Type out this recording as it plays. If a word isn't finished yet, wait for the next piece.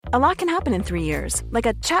A lot can happen in 3 years, like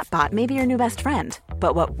a chatbot may be your new best friend.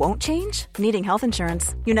 But what won't change? Needing health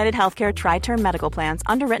insurance. United Healthcare Tri-Term Medical Plans,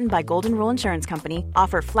 underwritten by Golden Rule Insurance Company,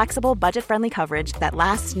 offer flexible, budget-friendly coverage that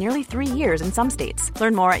lasts nearly 3 years in some states.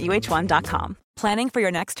 Learn more at uh1.com. Planning for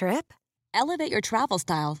your next trip? Elevate your travel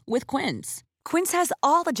style with Quince. Quince has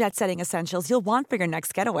all the jet-setting essentials you'll want for your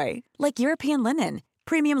next getaway, like European linen,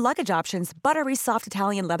 premium luggage options, buttery soft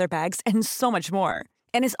Italian leather bags, and so much more.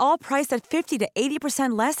 And is all priced at 50 to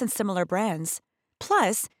 80% less than similar brands.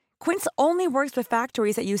 Plus, Quince only works with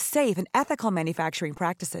factories that use safe and ethical manufacturing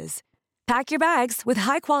practices. Pack your bags with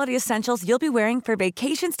high-quality essentials you'll be wearing for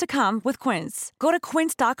vacations to come with Quince. Go to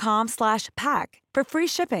quince.com/pack for free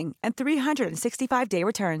shipping and 365-day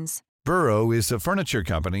returns. Burrow is a furniture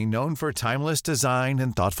company known for timeless design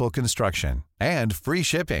and thoughtful construction, and free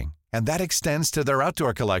shipping, and that extends to their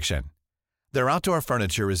outdoor collection. Their outdoor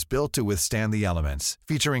furniture is built to withstand the elements,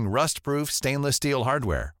 featuring rust-proof stainless steel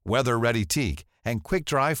hardware, weather-ready teak, and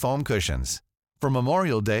quick-dry foam cushions. For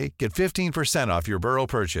Memorial Day, get 15% off your Burrow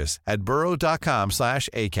purchase at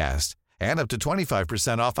burrow.com/acast, and up to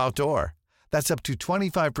 25% off outdoor. That's up to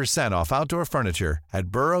 25% off outdoor furniture at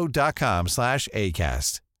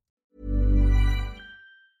burrow.com/acast.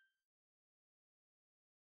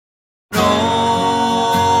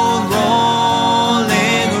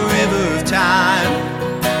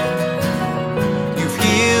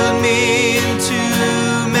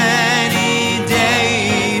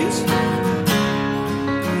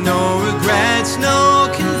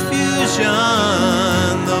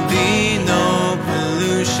 There'll be no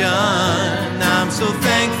pollution. I'm so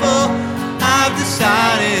thankful I've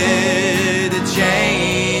decided to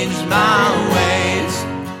change my ways.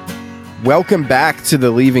 Welcome back to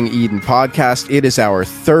the Leaving Eden podcast. It is our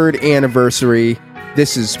 3rd anniversary.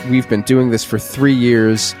 We've been doing this for 3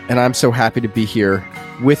 years, and I'm so happy to be here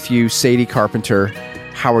with you, Sadie Carpenter.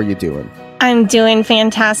 How are you doing? I'm doing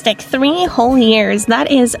fantastic. 3 whole years. That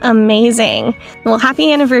is amazing. Well,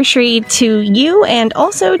 happy anniversary to you and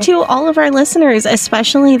also to all of our listeners,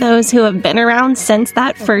 especially those who have been around since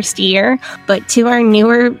that first year, but to our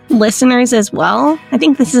newer listeners as well. I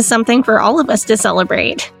think this is something for all of us to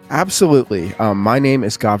celebrate. Absolutely. My name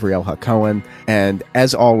is Gavriel Hacohen, and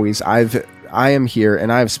as always, I am here,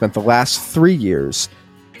 and I have spent the last 3 years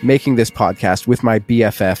making this podcast with my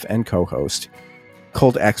BFF and co-host,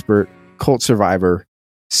 cult expert, cult survivor,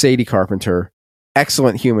 Sadie Carpenter,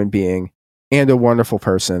 excellent human being, and a wonderful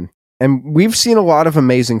person. And we've seen a lot of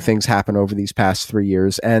amazing things happen over these past 3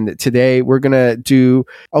 years. And today we're going to do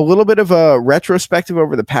a little bit of a retrospective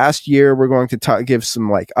over the past year. We're going to give some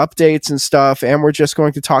updates and stuff. And we're just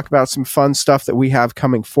going to talk about some fun stuff that we have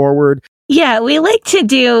coming forward. Yeah, we like to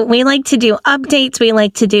do updates. We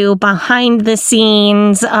like to do behind the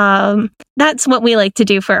scenes. That's what we like to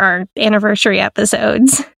do for our anniversary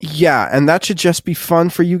episodes. Yeah, and that should just be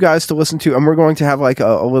fun for you guys to listen to. And we're going to have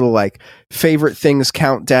a little favorite things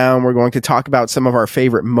countdown. We're going to talk about some of our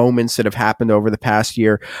favorite moments that have happened over the past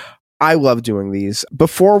year. I love doing these.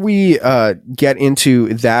 Before we get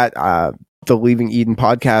into that, the Leaving Eden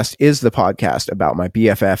podcast is the podcast about my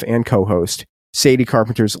BFF and co-host, Sadie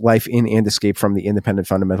Carpenter's life in and escape from the Independent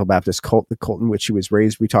Fundamental Baptist cult, the cult in which she was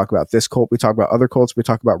raised. We talk about this cult. We talk about other cults. We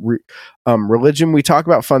talk about religion. We talk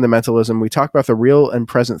about fundamentalism. We talk about the real and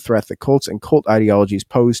present threat that cults and cult ideologies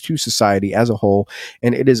pose to society as a whole.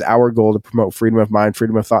 And it is our goal to promote freedom of mind,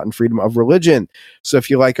 freedom of thought, and freedom of religion. So if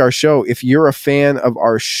you like our show, if you're a fan of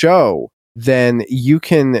our show, then you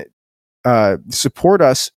can support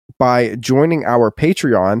us by joining our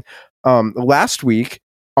Patreon. Last week,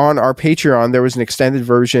 on our Patreon, there was an extended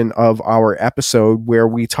version of our episode where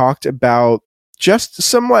we talked about just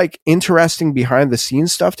some interesting behind the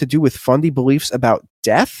scenes stuff to do with fundy beliefs about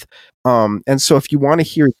death. And so if you want to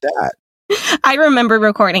hear that, I remember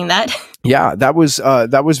recording that. Yeah, that was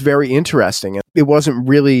very interesting. It wasn't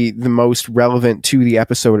really the most relevant to the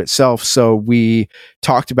episode itself, so we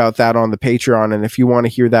talked about that on the Patreon. And if you want to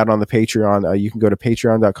hear that on the Patreon, you can go to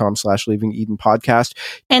patreon.com/Leaving Eden podcast.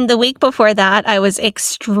 And the week before that, I was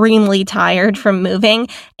extremely tired from moving,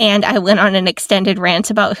 and I went on an extended rant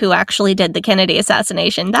about who actually did the Kennedy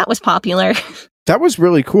assassination. That was popular. That was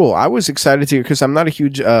really cool. I was excited to, because I'm not a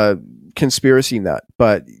huge conspiracy nut,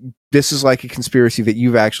 but this is a conspiracy that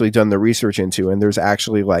you've actually done the research into, and there's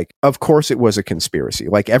actually of course it was a conspiracy.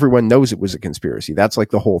 Everyone knows it was a conspiracy. That's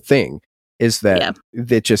the whole thing. is that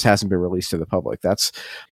it just hasn't been released to the public.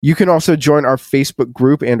 You can also join our Facebook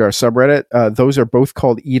group and our subreddit. Those are both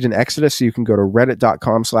called Eden Exodus. So you can go to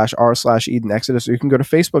reddit.com/r/Eden Exodus, or you can go to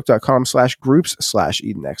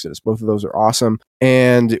facebook.com/groups/Eden Exodus. Both of those are awesome.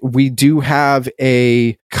 And we do have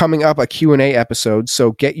coming up a Q&A episode.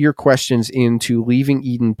 So get your questions into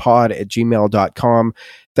leavingedenpod@gmail.com.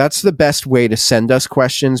 That's the best way to send us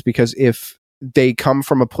questions, because if they come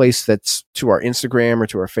from a place that's to our Instagram or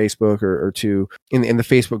to our Facebook or to in the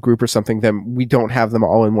Facebook group or something, then we don't have them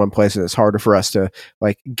all in one place, and it's harder for us to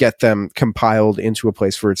like get them compiled into a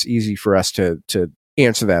place where it's easy for us to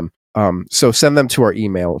answer them. So send them to our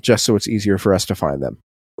email just so it's easier for us to find them.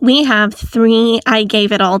 We have 3 I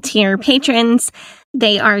Gave It All tier patrons.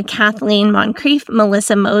 They are Kathleen Moncrief,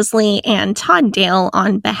 Melissa Mosley, and Todd Dale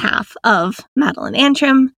on behalf of Madeline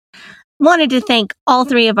Antrim. Wanted to thank all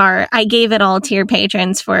 3 of our I Gave It All tier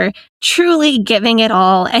patrons for truly giving it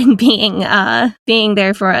all and being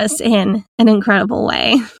there for us in an incredible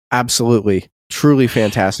way. Absolutely. Truly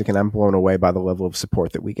fantastic, and I'm blown away by the level of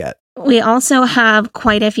support that we get. We also have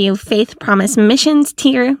quite a few Faith Promise Missions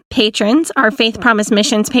tier patrons. Our Faith Promise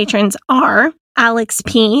Missions patrons are Alex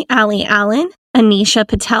P., Ali Allen, Anisha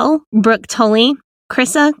Patel, Brooke Tully,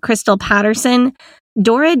 Krissa, Crystal Patterson,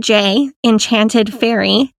 Dora J., Enchanted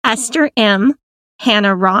Fairy, Esther M.,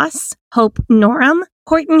 Hannah Ross, Hope Norum,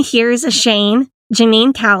 Horton Here's a Shane,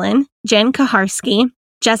 Janine Callan, Jen Kaharski,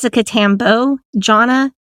 Jessica Tambo,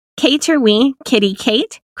 Jonna, Kate Terwee, Kitty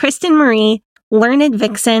Kate, Kristen Marie, Learned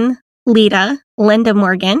Vixen, Lita, Linda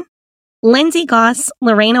Morgan, Lindsay Goss,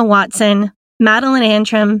 Lorena Watson, Madeline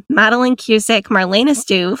Antrim, Madeline Cusick, Marlena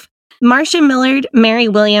Stuve, Marcia Millard, Mary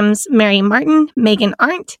Williams, Mary Martin, Megan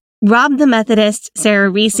Arndt, Rob the Methodist, Sarah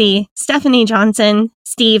Reese, Stephanie Johnson,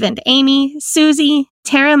 Steve and Amy, Susie,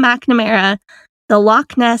 Tara McNamara, the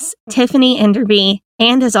Loch Ness, Tiffany Enderby,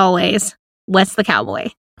 and as always, Wes the Cowboy.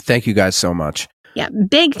 Thank you guys so much. Yeah,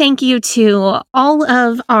 big thank you to all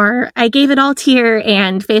of our I Gave It All tier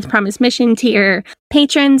and Faith Promise Mission tier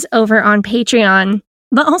patrons over on Patreon,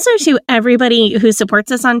 but also to everybody who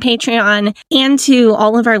supports us on Patreon and to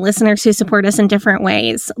all of our listeners who support us in different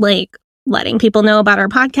ways, like letting people know about our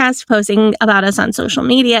podcast, posting about us on social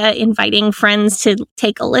media, inviting friends to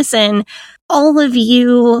take a listen. All of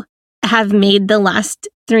you have made the last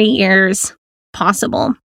 3 years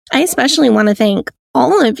possible. I especially want to thank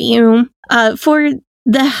all of you for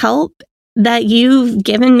the help that you've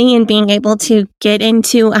given me in being able to get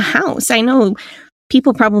into a house. I know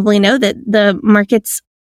people probably know that the market's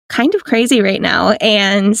kind of crazy right now,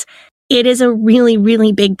 and it is a really,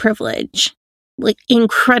 really big privilege. Like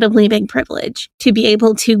incredibly big privilege to be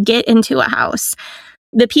able to get into a house.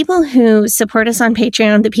 The people who support us on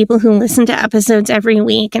Patreon, the people who listen to episodes every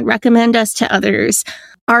week and recommend us to others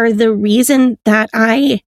are the reason that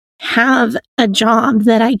I have a job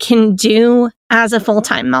that I can do as a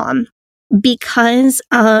full-time mom. Because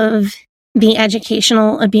of the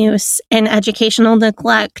educational abuse and educational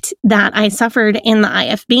neglect that I suffered in the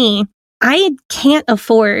IFB, I can't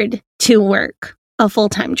afford to work a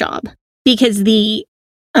full-time job, because the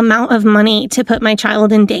amount of money to put my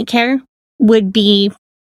child in daycare would be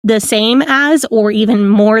the same as or even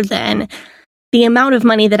more than the amount of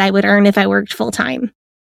money that I would earn if I worked full-time,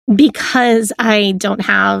 because I don't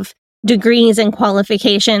have degrees and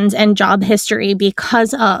qualifications and job history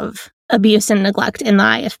because of abuse and neglect in the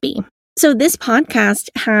IFB. So this podcast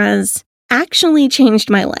has actually changed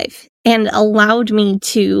my life and allowed me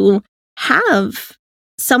to have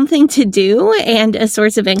something to do and a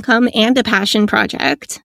source of income and a passion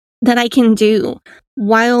project that I can do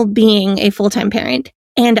while being a full-time parent.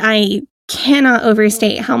 And I cannot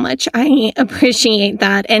overstate how much I appreciate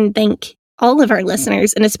that and thank all of our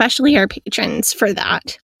listeners and especially our patrons for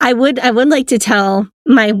that. I would like to tell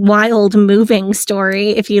my wild moving story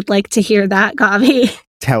if you'd like to hear that, Gavi.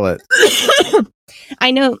 Tell it.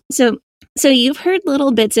 I know. So you've heard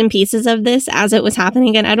little bits and pieces of this as it was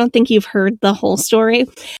happening, and I don't think you've heard the whole story.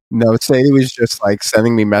 No, Sadie was just like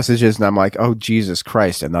sending me messages, and I'm like, oh, Jesus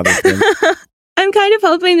Christ, another thing. I'm kind of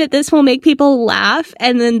hoping that this will make people laugh,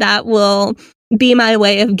 and then that will be my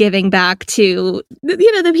way of giving back to,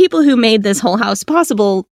 the people who made this whole house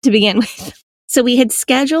possible to begin with. So we had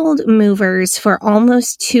scheduled movers for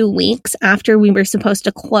almost 2 weeks after we were supposed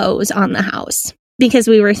to close on the house, because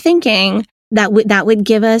we were thinking that would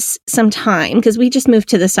give us some time, because we just moved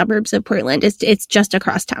to the suburbs of Portland. It's just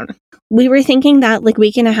across town. We were thinking that like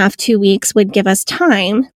week and a half, 2 weeks would give us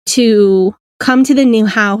time to come to the new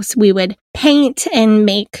house. We would paint and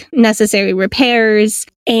make necessary repairs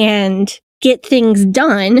and get things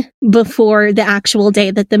done before the actual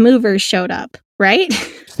day that the movers showed up, right?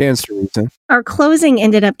 Stands to reason. Our closing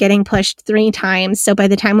ended up getting pushed 3 times. So by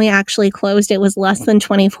the time we actually closed, it was less than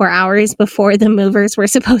 24 hours before the movers were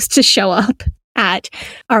supposed to show up at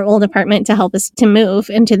our old apartment to help us to move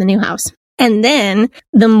into the new house. And then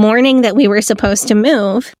the morning that we were supposed to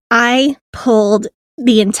move, I pulled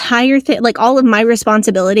the entire thing, like all of my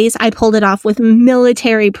responsibilities, I pulled it off with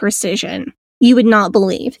military precision. You would not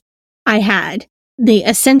believe. I had the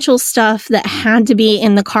essential stuff that had to be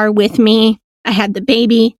in the car with me. I had the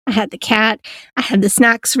baby, I had the cat, I had the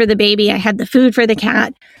snacks for the baby, I had the food for the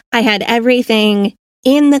cat. I had everything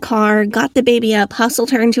in the car, got the baby up,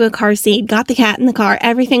 hustled her into a car seat, got the cat in the car.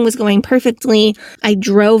 Everything was going perfectly. I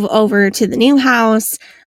drove over to the new house.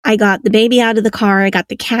 I got the baby out of the car. I got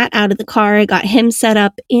the cat out of the car. I got him set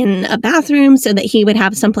up in a bathroom so that he would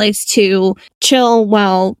have someplace to chill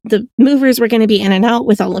while the movers were going to be in and out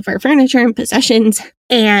with all of our furniture and possessions.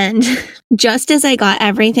 And just as I got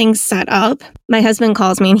everything set up, my husband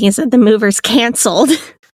calls me and he said the movers canceled.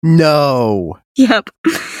 No. Yep.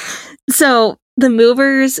 So the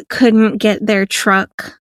movers couldn't get their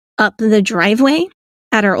truck up the driveway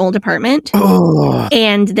at our old apartment. Oh.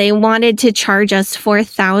 And they wanted to charge us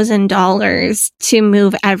 $4,000 to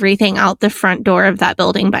move everything out the front door of that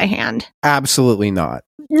building by hand. Absolutely not.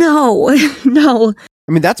 No.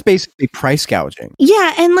 I mean, that's basically price gouging.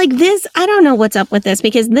 Yeah, and like this, I don't know what's up with this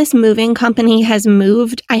because this moving company has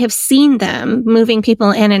moved. I have seen them moving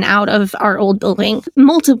people in and out of our old building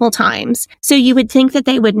multiple times. So you would think that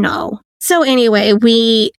they would know. So anyway,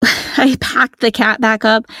 I packed the cat back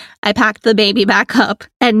up, I packed the baby back up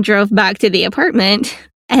and drove back to the apartment.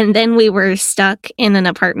 And then we were stuck in an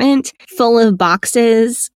apartment full of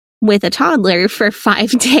boxes with a toddler for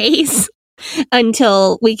 5 days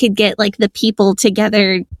until we could get like the people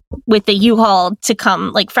together with the U-Haul to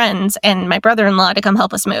come, like friends and my brother-in-law to come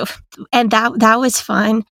help us move. And that was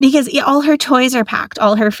fun because all her toys are packed,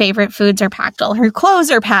 all her favorite foods are packed, all her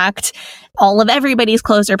clothes are packed, all of everybody's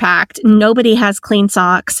clothes are packed. Nobody has clean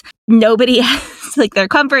socks. Nobody has like their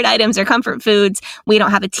comfort items or comfort foods. We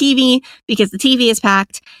don't have a TV because the TV is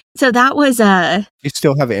packed. So that was You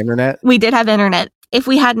still have internet? We did have internet. If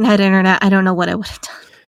we hadn't had internet, I don't know what I would have done.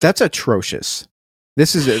 That's atrocious.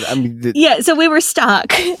 This is, yeah, so we were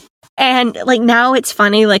stuck. And like now it's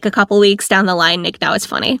funny, like a couple weeks down the line, Nick, now it's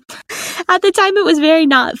funny. At the time, it was very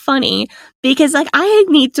not funny because like I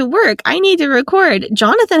need to work. I need to record.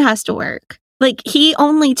 Jonathan has to work. Like he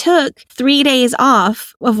only took 3 days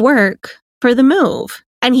off of work for the move.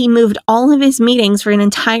 And he moved all of his meetings for an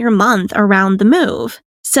entire month around the move.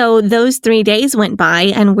 So those 3 days went by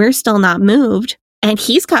and we're still not moved and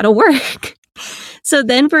he's got to work. So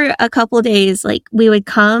then for a couple of days, like we would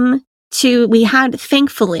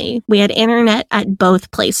thankfully, we had internet at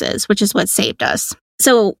both places, which is what saved us.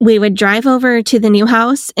 So we would drive over to the new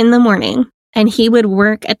house in the morning and he would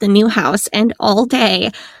work at the new house. And all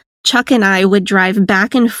day, Chuck and I would drive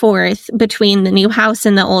back and forth between the new house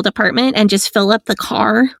and the old apartment and just fill up the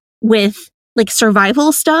car with like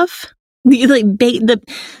survival stuff.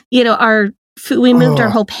 Our food, we moved our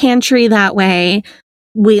whole pantry that way.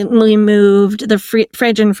 We moved the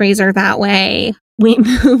fridge and freezer that way. We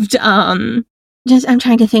moved, I'm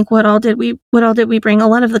trying to think what all did we bring? A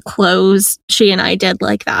lot of the clothes she and I did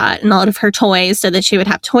like that and a lot of her toys so that she would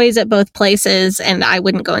have toys at both places and I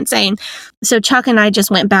wouldn't go insane. So Chuck and I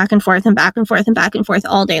just went back and forth and back and forth and back and forth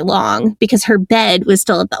all day long because her bed was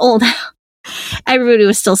still at the old house. Everybody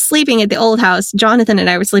was still sleeping at the old house. Jonathan and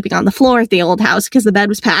I were sleeping on the floor at the old house because the bed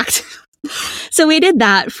was packed. So we did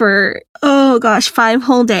that for, 5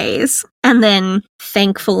 whole days. And then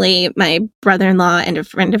thankfully, my brother-in-law and a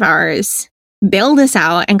friend of ours bailed us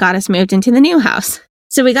out and got us moved into the new house.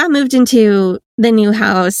 So we got moved into the new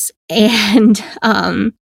house and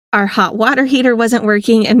our hot water heater wasn't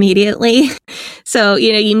working immediately. So,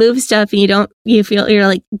 you move stuff and you feel you're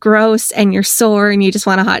like gross and you're sore and you just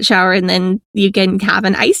want a hot shower and then you can have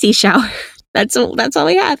an icy shower. That's all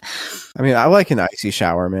we have. I mean, I like an icy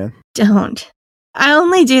shower, man. Don't. I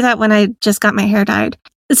only do that when I just got my hair dyed.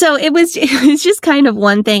 So it was just kind of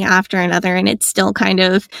one thing after another, and it's still kind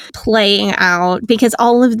of playing out because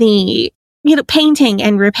all of the, painting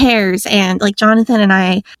and repairs and like Jonathan and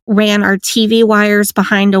I ran our TV wires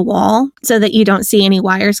behind a wall so that you don't see any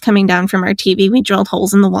wires coming down from our TV. We drilled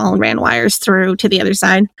holes in the wall and ran wires through to the other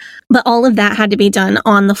side. But all of that had to be done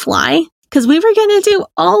on the fly. Because we were going to do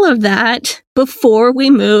all of that before we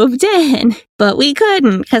moved in, but we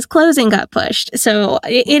couldn't because closing got pushed. So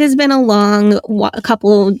it has been a long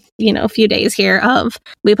few days here of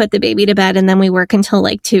we put the baby to bed and then we work until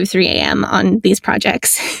like 2, 3 a.m. on these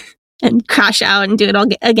projects and crash out and do it all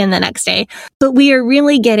again the next day. But we are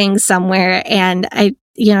really getting somewhere. And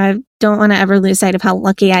I don't want to ever lose sight of how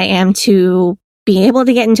lucky I am to be able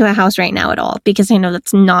to get into a house right now at all, because I know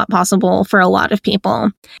that's not possible for a lot of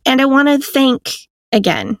people. And I want to thank,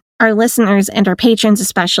 again, our listeners and our patrons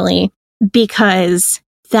especially, because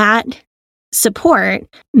that support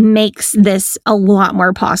makes this a lot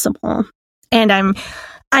more possible. And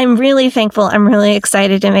I'm really thankful. I'm really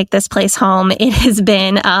excited to make this place home. It has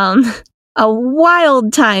been a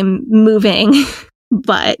wild time moving,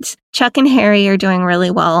 but Chuck and Harry are doing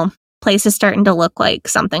really well. Place is starting to look like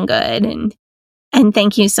something good, and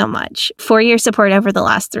thank you so much for your support over the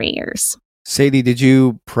last 3 years. Sadie, did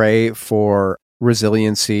you pray for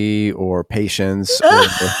resiliency or patience?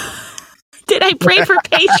 Did I pray for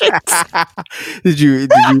patience? Did you?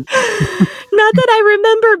 Not that I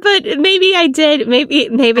remember, but maybe I did.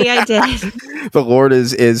 Maybe I did. The Lord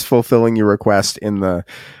is fulfilling your request in the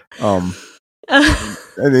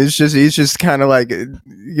and he's just kind of like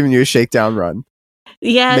giving you a shakedown run.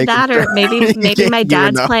 Yeah, or maybe my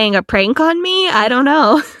dad's playing a prank on me. I don't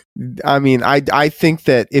know. I mean, I think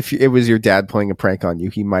that if it was your dad playing a prank on you,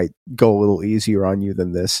 he might go a little easier on you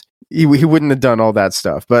than this. He wouldn't have done all that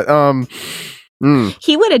stuff, but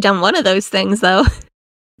he would have done one of those things though.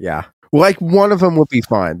 Yeah, like one of them would be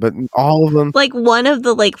fine, but all of them, like one of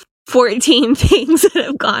the 14 things that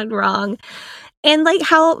have gone wrong, and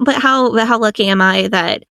how lucky am I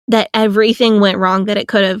that everything went wrong that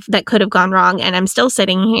could have gone wrong, and I'm still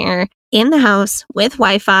sitting here in the house with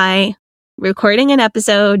Wi-Fi, recording an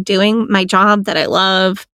episode, doing my job that I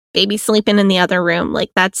love, baby sleeping in the other room.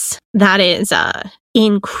 That is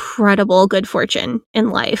incredible good fortune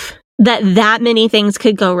in life. That many things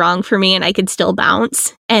could go wrong for me and I could still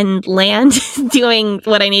bounce and land doing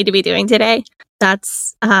what I need to be doing today.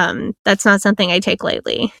 That's not something I take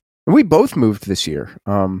lightly. We both moved this year.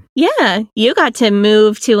 Yeah, you got to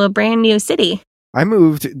move to a brand new city. I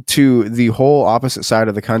moved to the whole opposite side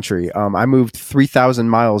of the country. I moved 3,000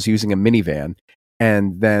 miles using a minivan,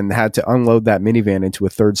 and then had to unload that minivan into a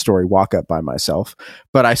 3rd-story walk-up by myself.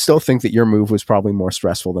 But I still think that your move was probably more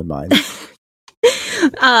stressful than mine.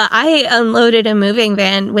 I unloaded a moving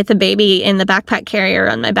van with a baby in the backpack carrier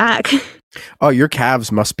on my back. Oh, your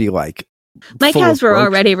calves must be my calves were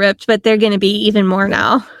already ripped, but they're going to be even more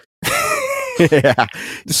now. Yeah.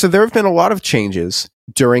 So there have been a lot of changes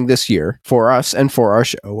during this year for us and for our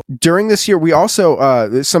show. During this year, we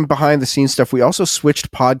also, some behind the scenes stuff, we also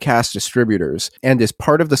switched podcast distributors. And as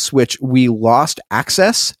part of the switch, we lost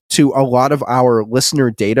access to a lot of our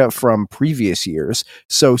listener data from previous years.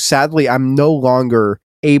 So sadly, I'm no longer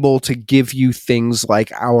able to give you things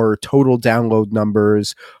like our total download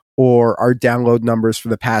numbers or our download numbers for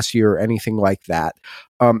the past year or anything like that.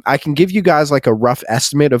 I can give you guys a rough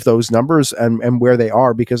estimate of those numbers and where they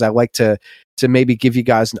are, because I like to maybe give you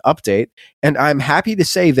guys an update. And I'm happy to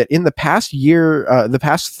say that in the past year, the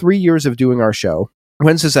past 3 years of doing our show,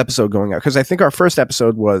 when's this episode going out? Because I think our first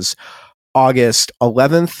episode was August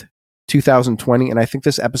 11th, 2020. And I think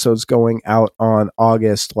this episode's going out on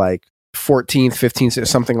August 14th, 15th,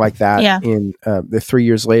 something like that. Yeah. In the 3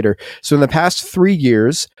 years later. So in the past 3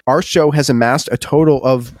 years, our show has amassed a total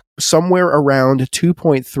of somewhere around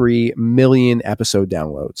 2.3 million episode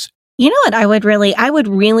downloads. You know what I would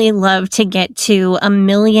really love to get to 1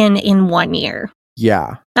 million in 1 year.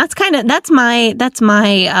 Yeah. That's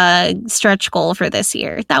my stretch goal for this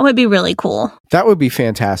year. That would be really cool. That would be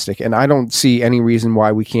fantastic. And I don't see any reason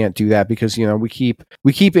why we can't do that, because, we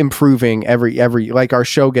keep improving every our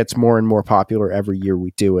show gets more and more popular every year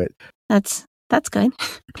we do it. That's good.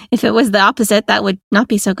 If it was the opposite, that would not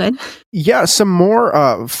be so good. Yeah, some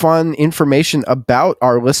more fun information about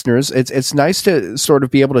our listeners. It's nice to sort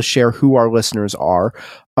of be able to share who our listeners are.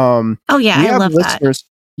 Oh yeah, I love listeners. That.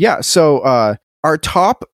 Yeah, so our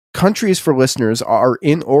top countries for listeners are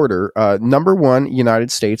in order. Number 1, United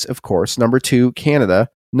States, of course. Number 2, Canada.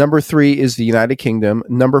 Number 3 is the United Kingdom.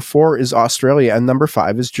 Number 4 is Australia, and number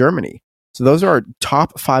 5 is Germany. So those are our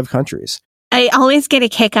top 5 countries. I always get a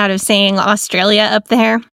kick out of saying Australia up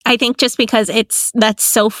there. I think just because that's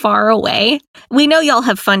so far away. We know y'all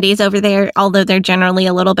have fundies over there, although they're generally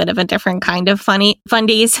a little bit of a different kind of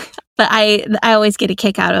fundies. But I always get a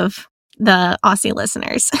kick out of the Aussie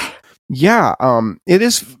listeners. Yeah, it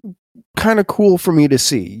is kind of cool for me to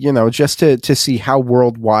see, just to see how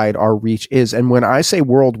worldwide our reach is. And when I say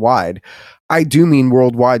worldwide, I do mean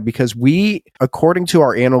worldwide, because we, according to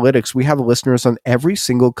our analytics, we have listeners on every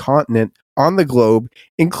single continent on the globe,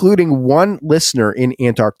 including 1 listener in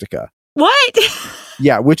Antarctica. What?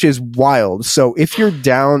 Yeah, which is wild. So if you're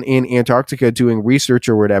down in Antarctica doing research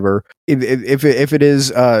or whatever, if it is,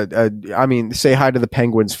 say hi to the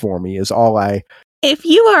penguins for me is all I If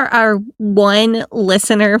you are our one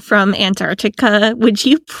listener from Antarctica, would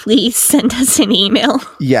you please send us an email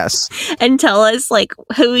Yes. and tell us like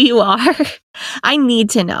who you are? I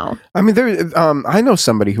need to know. I mean, I know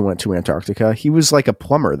somebody who went to Antarctica. He was like a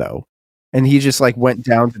plumber though. And he just like went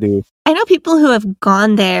down to do. I know people who have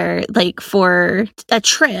gone there like for a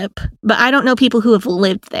trip, but I don't know people who have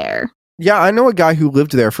lived there. Yeah, I know a guy who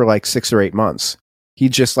lived there for like 6 or 8 months. He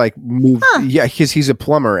just like moved. Huh. Yeah, because he's a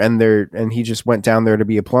plumber, and he just went down there to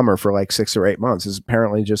be a plumber for like 6 or 8 months. It's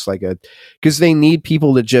apparently just like because they need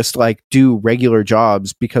people to just like do regular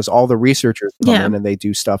jobs because all the researchers come in and they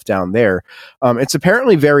do stuff down there. It's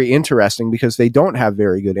apparently very interesting because they don't have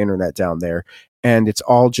very good internet down there. And it's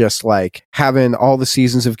all just like having all the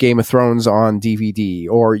seasons of Game of Thrones on DVD,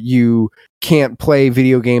 or you can't play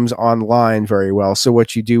video games online very well. So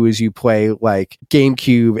what you do is you play like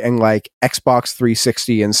GameCube and like Xbox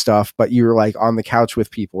 360 and stuff, but you're like on the couch with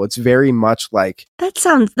people. It's very much like that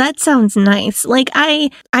sounds nice. Like I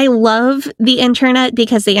love the internet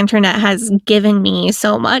because the internet has given me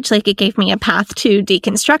so much. Like it gave me a path to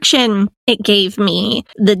deconstruction. It gave me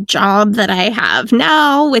the job that I have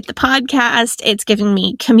now with the podcast. It's given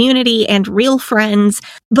me community and real friends,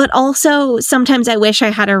 but also sometimes I wish I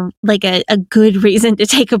had a good reason to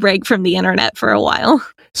take a break from the internet for a while.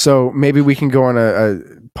 So maybe we can go on a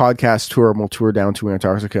podcast tour and we'll tour down to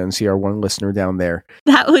Antarctica and see our one listener down there.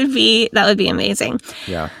 That would be amazing.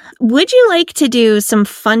 Yeah. Would you like to do some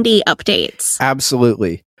Fundy updates?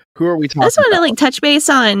 Absolutely. Who are we talking about? I just want to like touch base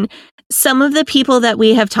on some of the people that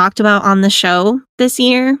we have talked about on the show this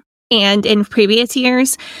year and in previous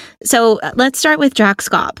years. So let's start with Jack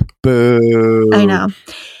Scopp. Boo. I know.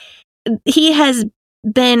 He has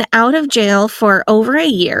been out of jail for over a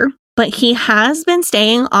year, but he has been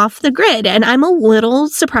staying off the grid, and I'm a little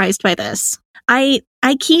surprised by this. I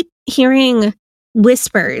keep hearing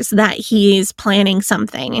whispers that he's planning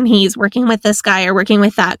something and he's working with this guy or working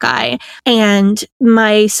with that guy, and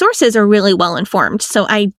my sources are really well informed, so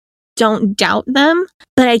I don't doubt them,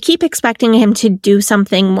 but I keep expecting him to do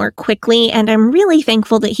something more quickly, and I'm really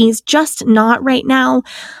thankful that he's just not right now.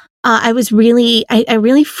 I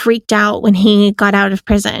really freaked out when he got out of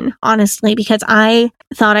prison, honestly, because I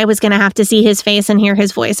thought I was going to have to see his face and hear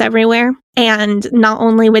his voice everywhere. And not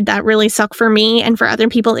only would that really suck for me and for other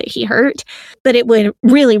people that he hurt, but it would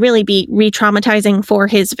really, really be re-traumatizing for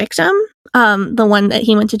his victim, the one that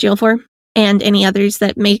he went to jail for, and any others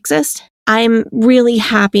that may exist. I'm really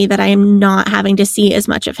happy that I am not having to see as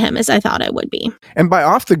much of him as I thought I would be. And by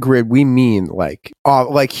off the grid, we mean like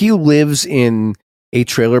he lives in a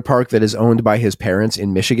trailer park that is owned by his parents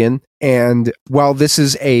in Michigan. And while this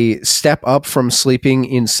is a step up from sleeping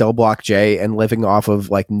in Cell Block J and living off of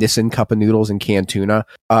like Nissan Cup of Noodles and canned tuna,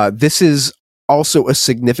 this is also a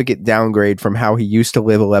significant downgrade from how he used to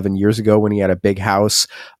live 11 years ago when he had a big house,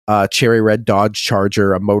 cherry red Dodge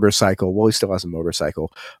Charger, a motorcycle. Well, he still has a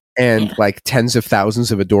motorcycle. And like tens of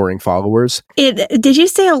thousands of adoring followers. Did you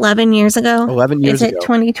say 11 years ago? 11 years ago. Is it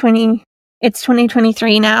 2020? It's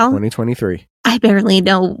 2023 now? 2023. I barely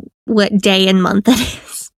know what day and month it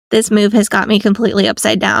is. This move has got me completely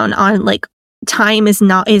upside down on like time is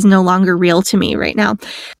no longer real to me right now.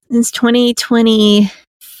 It's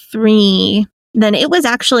 2023. Then it was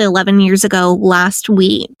actually 11 years ago last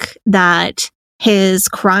week that his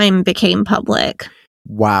crime became public.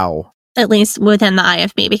 Wow. At least within the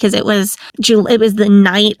IFB, because it was the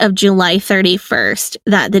night of July 31st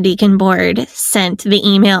that the Deacon Board sent the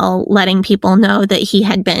email letting people know that he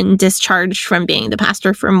had been discharged from being the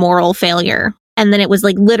pastor for moral failure. And then it was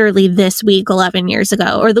like literally this week, 11 years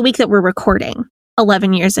ago, or the week that we're recording,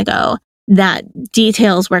 11 years ago, that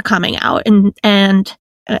details were coming out and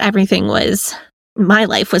everything was... my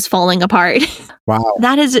life was falling apart. Wow.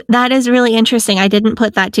 That is really interesting. I didn't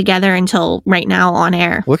put that together until right now on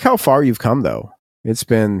air. Look how far you've come though. It's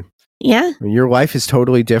been... yeah. Your life is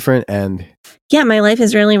totally different and... yeah, my life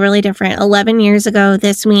is really, really different. 11 years ago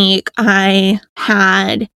this week, I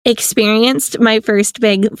had experienced my first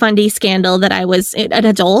big Fundy scandal that I was an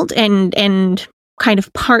adult and kind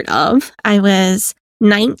of part of. I was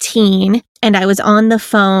 19 and I was on the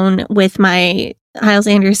phone with my Hyles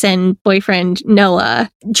Anderson boyfriend,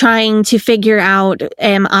 Noah, trying to figure out,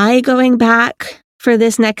 am I going back for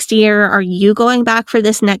this next year? Are you going back for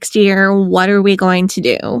this next year? What are we going to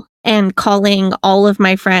do? And calling all of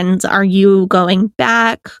my friends, are you going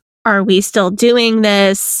back? Are we still doing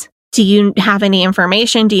this? Do you have any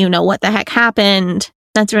information? Do you know what the heck happened?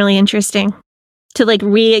 That's really interesting to like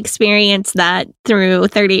re-experience that through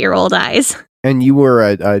 30-year-old eyes. And you were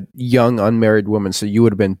a young unmarried woman, so you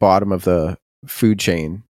would have been bottom of the food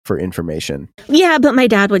chain for information. Yeah, but my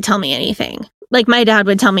dad would tell me anything. Like my dad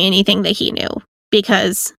would tell me anything that he knew.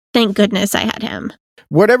 because thank goodness I had him.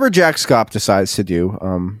 Whatever Jack Schaap decides to do,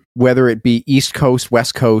 whether it be East Coast,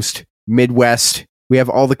 West Coast, Midwest, we have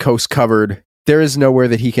all the coasts covered. There is nowhere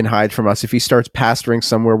that he can hide from us. If he starts pastoring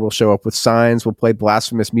somewhere, we'll show up with signs. We'll play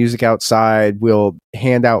blasphemous music outside. We'll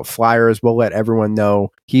hand out flyers. We'll let everyone know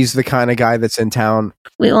he's the kind of guy that's in town.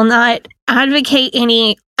 We will not advocate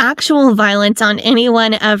any actual violence on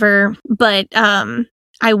anyone ever, but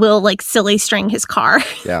I will silly string his car.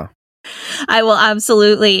 Yeah. I will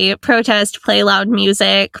absolutely protest, play loud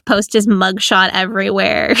music, post his mugshot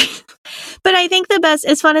everywhere. But I think the best,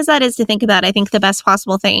 as fun as that is to think about, I think the best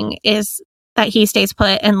possible thing is that he stays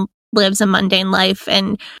put and lives a mundane life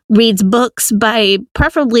and reads books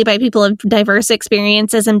preferably by people of diverse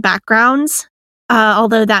experiences and backgrounds,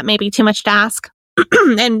 although that may be too much to ask.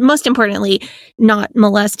 And most importantly, not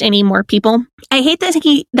molest any more people. I hate that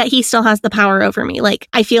he still has the power over me.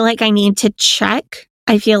 I feel like I need to check.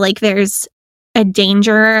 I feel like there's a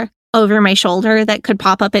danger over my shoulder that could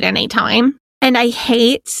pop up at any time. And I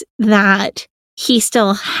hate that he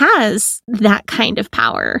still has that kind of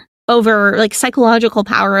power over, psychological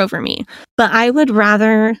power over me. But I would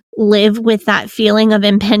rather live with that feeling of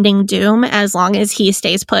impending doom as long as he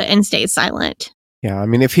stays put and stays silent. Yeah, I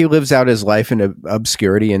mean, if he lives out his life in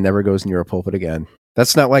obscurity and never goes near a pulpit again,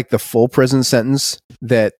 that's not the full prison sentence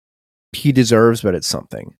that he deserves, but it's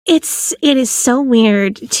something. It is so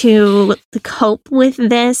weird to cope with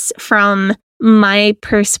this from my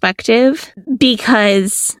perspective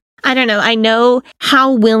because I don't know. I know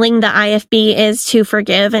how willing the IFB is to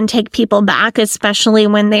forgive and take people back, especially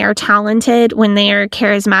when they are talented, when they are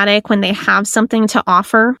charismatic, when they have something to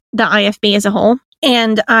offer, the IFB as a whole.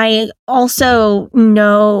 And I also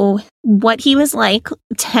know what he was like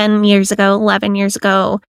 10 years ago, 11 years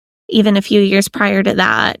ago, even a few years prior to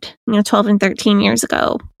that, 12 and 13 years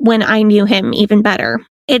ago, when I knew him even better.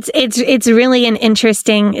 It's really an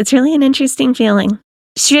interesting feeling.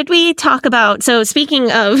 Should we talk about, so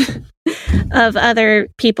speaking of other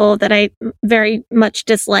people that I very much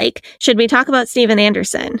dislike, should we talk about Steven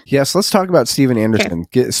Anderson? Yes, let's talk about Steven Anderson.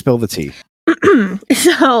 Okay. Spill the tea.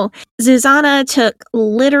 So Susanna took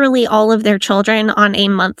literally all of their children on a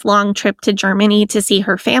month-long trip to Germany to see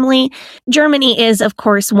her family. Germany is, of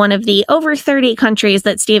course, one of the over 30 countries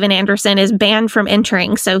that Steven Anderson is banned from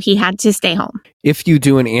entering, so he had to stay home. If you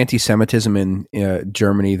do an anti-Semitism in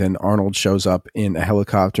Germany, then Arnold shows up in a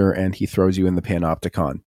helicopter and he throws you in the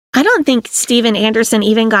Panopticon. I don't think Steven Anderson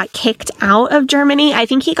even got kicked out of Germany. I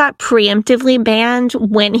think he got preemptively banned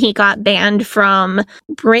when he got banned from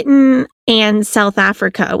Britain and South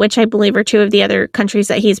Africa, which I believe are two of the other countries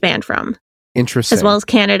that he's banned from. Interesting. As well as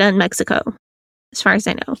Canada and Mexico, as far as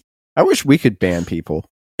I know. I wish we could ban people.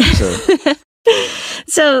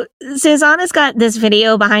 So Susanna's got this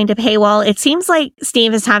video behind a paywall. It seems like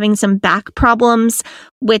Steve is having some back problems,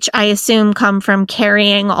 which I assume come from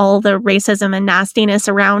carrying all the racism and nastiness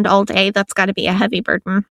around all day. That's got to be a heavy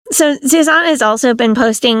burden. So Susanna has also been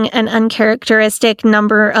posting an uncharacteristic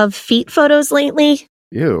number of feet photos lately.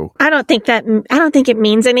 Ew. I don't think it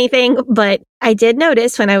means anything, but I did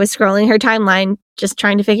notice when I was scrolling her timeline, just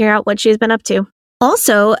trying to figure out what she's been up to.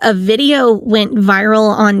 Also, a video went viral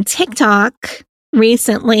on TikTok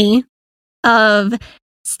recently of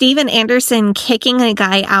Steven Anderson kicking a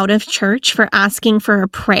guy out of church for asking for a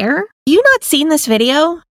prayer. Have you not seen this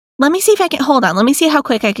video? Let me see if I can, hold on. Let me see how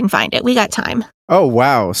quick I can find it. We got time. Oh,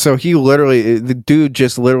 wow. So the dude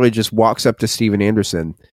just walks up to Steven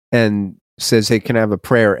Anderson and says, "Hey, can I have a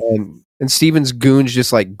prayer?" And Steven's goons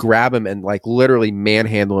just grab him and literally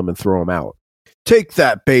manhandle him and throw him out. Take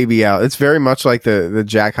that baby out. It's very much like the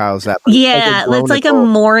Jack Hyles. Yeah, it's like a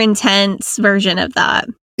more intense version of that.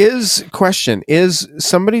 Is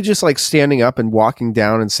somebody just standing up and walking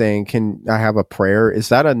down and saying, "Can I have a prayer?" Is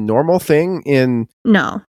that a normal thing in?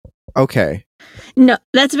 No. Okay. No,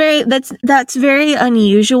 that's very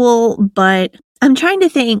unusual, but I'm trying to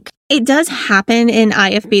think. It does happen in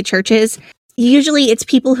IFB churches. Usually it's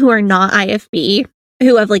people who are not IFB,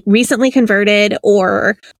 who have recently converted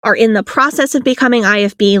or are in the process of becoming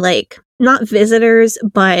IFB, not visitors,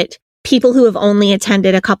 but people who have only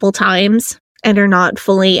attended a couple times and are not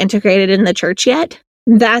fully integrated in the church yet.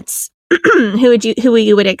 That's who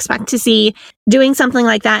you would expect to see doing something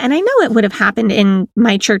like that. And I know it would have happened in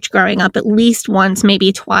my church growing up at least once,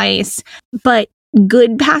 maybe twice, but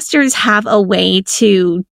good pastors have a way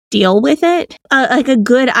to deal with it. A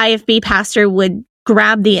good IFB pastor would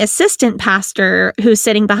grab the assistant pastor who's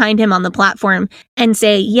sitting behind him on the platform and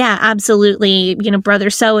say, "Yeah, absolutely, brother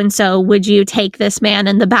so-and-so, would you take this man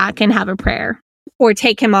in the back and have a prayer?" or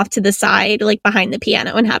take him off to the side, like behind the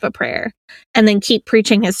piano, and have a prayer, and then keep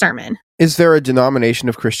preaching his sermon. Is there a denomination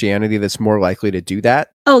of Christianity that's more likely to do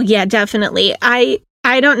that? Oh, yeah, definitely. I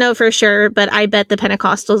don't know for sure, but I bet the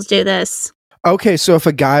Pentecostals do this. Okay, so if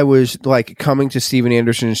a guy was like coming to Steven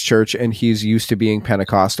Anderson's church and he's used to being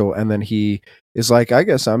Pentecostal, and then he is like, I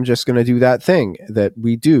guess I'm just going to do that thing that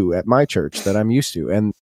we do at my church that I'm used to,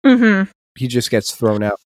 and he just gets thrown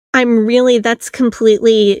out. That's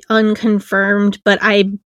completely unconfirmed, but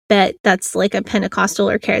I bet that's like a Pentecostal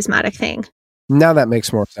or charismatic thing. Now that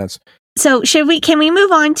makes more sense. So can we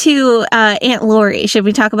move on to Aunt Lori? Should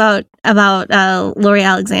we talk about Lori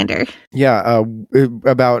Alexander? Yeah,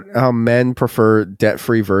 about how men prefer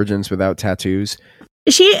debt-free virgins without tattoos.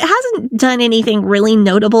 She hasn't done anything really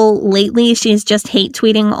notable lately. She's just hate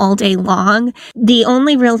tweeting all day long. The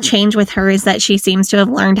only real change with her is that she seems to have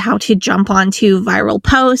learned how to jump onto viral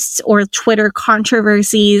posts or Twitter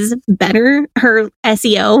controversies better. Her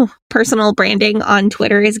SEO, personal branding on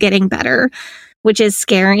Twitter, is getting better, which is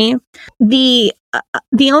scary. The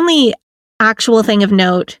only actual thing of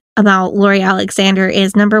note about Lori Alexander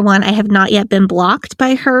is, number one, I have not yet been blocked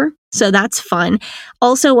by her, so that's fun.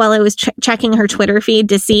 Also, while I was checking her Twitter feed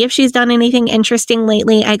to see if she's done anything interesting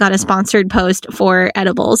lately, I got a sponsored post for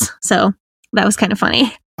edibles, so that was kind of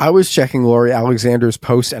funny. I was checking Lori Alexander's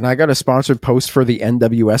post, and I got a sponsored post for the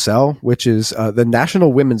NWSL, which is the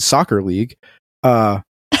National Women's Soccer League,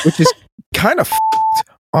 which is kind of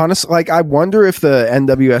honestly, like, I wonder if the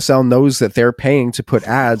NWSL knows that they're paying to put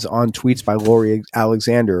ads on tweets by Lori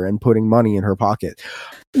Alexander and putting money in her pocket.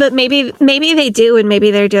 But maybe they do, and maybe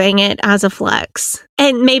they're doing it as a flex.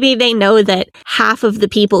 And maybe they know that half of the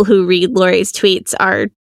people who read Lori's tweets are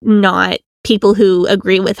not people who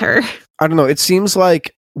agree with her. I don't know. It seems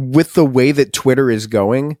like with the way that Twitter is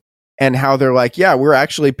going, and how they're like, yeah, we're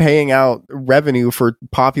actually paying out revenue for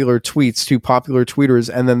popular tweets to popular tweeters,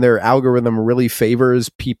 and then their algorithm really favors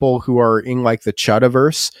people who are in like the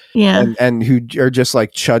Chudiverse, and who are just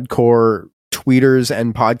like Chudcore tweeters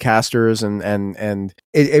and podcasters, and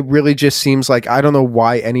it really just seems like, I don't know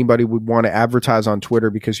why anybody would want to advertise on Twitter,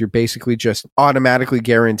 because you're basically just automatically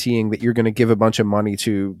guaranteeing that you're going to give a bunch of money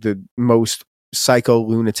to the most psycho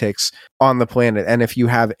lunatics on the planet. And if you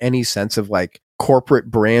have any sense of like corporate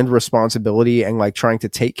brand responsibility and like trying to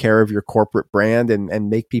take care of your corporate brand and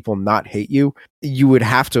make people not hate you, you would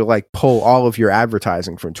have to like pull all of your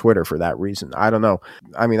advertising from Twitter for that reason. I don't know.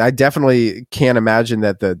 I mean, I definitely can't imagine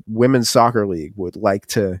that the Women's Soccer League would like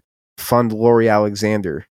to fund Lori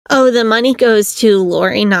Alexander. Oh, the money goes to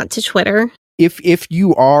Lori, not to Twitter. If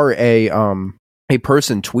you are a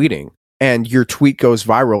person tweeting, and your tweet goes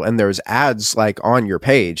viral and there's ads like on your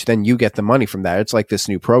page, then you get the money from that. It's like this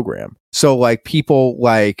new program. So like people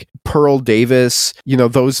like Pearl Davis, you know,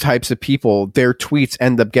 those types of people, their tweets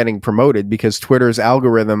end up getting promoted because Twitter's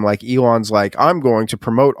algorithm, like Elon's like, I'm going to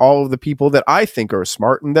promote all of the people that I think are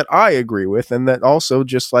smart and that I agree with, and that also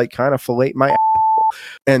just like kind of fillet my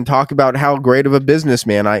and talk about how great of a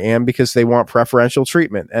businessman I am because they want preferential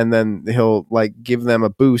treatment. And then he'll like give them a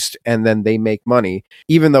boost, and then they make money,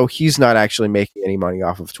 even though he's not actually making any money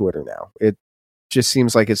off of Twitter now. It just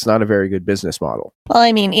seems like it's not a very good business model. Well,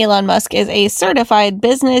 I mean, Elon Musk is a certified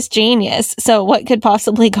business genius, so what could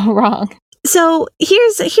possibly go wrong? So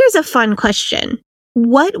here's a fun question.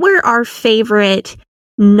 What were our favorite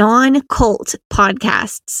non-cult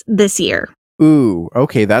podcasts this year? Ooh,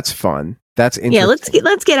 okay, that's fun. That's interesting. Yeah,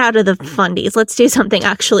 let's get out of the fundies. Let's do something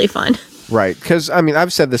actually fun. Right, because I mean,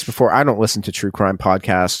 I've said this before. I don't listen to true crime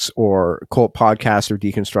podcasts or cult podcasts or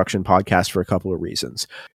deconstruction podcasts for a couple of reasons.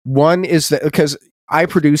 One is that because I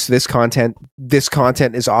produce this content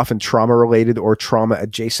is often trauma related or trauma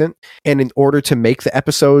adjacent, and in order to make the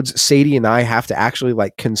episodes, Sadie and I have to actually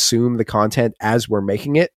like consume the content as we're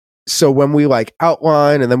making it. So when we like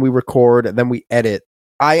outline and then we record and then we edit,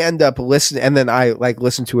 I end up listening, and then I like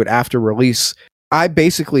listen to it after release. I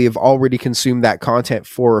basically have already consumed that content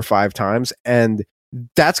 4 or 5 times, and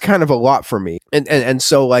that's kind of a lot for me. And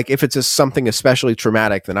so like if it's something especially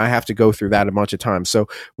traumatic, then I have to go through that a bunch of times. So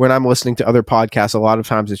when I'm listening to other podcasts, a lot of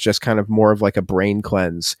times it's just kind of more of like a brain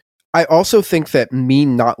cleanse. I also think that me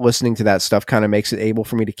not listening to that stuff kind of makes it able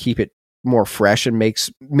for me to keep it more fresh and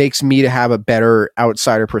makes me to have a better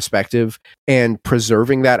outsider perspective and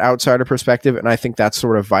preserving that outsider perspective. And I think that's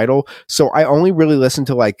sort of vital. So I only really listen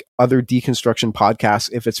to like other deconstruction podcasts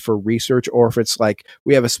if it's for research, or if it's like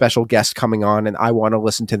we have a special guest coming on and I want to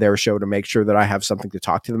listen to their show to make sure that I have something to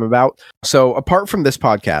talk to them about. So apart from this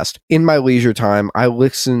podcast, in my leisure time, I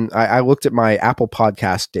looked at my Apple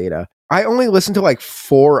Podcast data. I only listen to like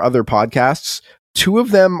 4 other podcasts. Two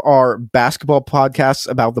of them are basketball podcasts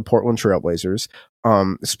about the Portland Trailblazers,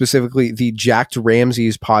 specifically the Jacked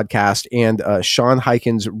Ramsey's podcast and Sean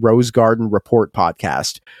Hyken's Rose Garden Report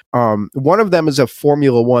podcast. One of them is a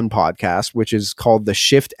Formula One podcast, which is called the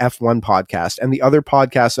Shift F1 podcast. And the other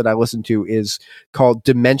podcast that I listen to is called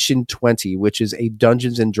Dimension 20, which is a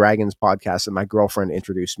Dungeons and Dragons podcast that my girlfriend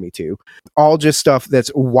introduced me to. All just stuff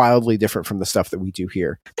that's wildly different from the stuff that we do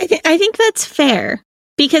here. I think that's fair.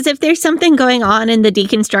 Because if there's something going on in the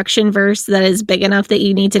deconstruction verse that is big enough that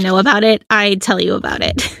you need to know about it, I tell you about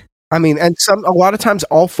it. I mean, and a lot of times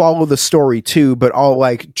I'll follow the story too, but I'll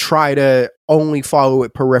like try to only follow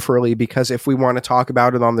it peripherally, because if we want to talk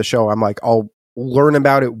about it on the show, I'm like, I'll learn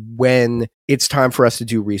about it when it's time for us to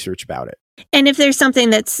do research about it. And if there's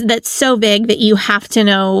something that's so big that you have to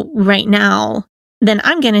know right now, then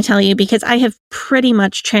I'm going to tell you, because I have pretty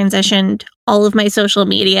much transitioned all of my social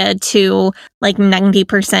media to like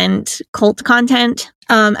 90% cult content.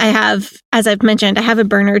 I have, as I've mentioned, I have a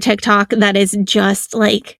burner TikTok that is just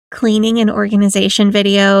like cleaning and organization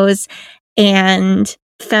videos and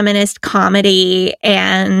feminist comedy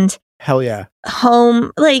and hell yeah,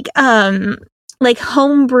 home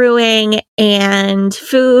brewing and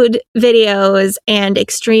food videos and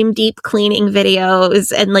extreme deep cleaning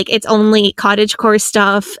videos, and like it's only cottagecore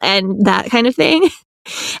stuff and that kind of thing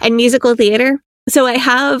and musical theater. So I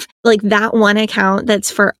have like that one account that's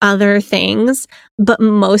for other things, but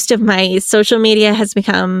most of my social media has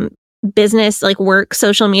become business, like work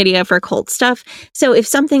social media for cult stuff. So if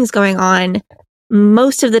something's going on,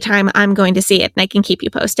 most of the time I'm going to see it and I can keep you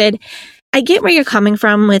posted. I get where you're coming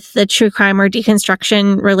from with the true crime or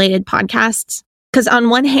deconstruction related podcasts. Because on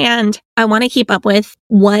one hand, I want to keep up with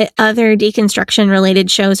what other deconstruction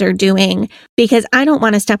related shows are doing, because I don't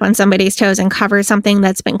want to step on somebody's toes and cover something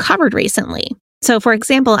that's been covered recently. So for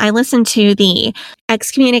example, I listened to the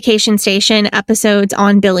Excommunication Station episodes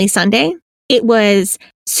on Billy Sunday. It was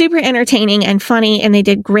super entertaining and funny, and they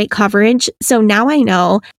did great coverage. So now I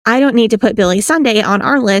know I don't need to put Billy Sunday on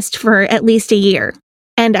our list for at least a year.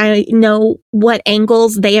 And I know what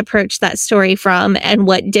angles they approach that story from and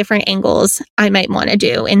what different angles I might want to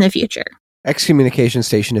do in the future. Excommunication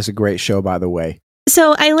Station is a great show, by the way.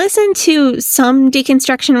 So I listen to some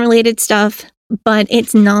deconstruction related stuff, but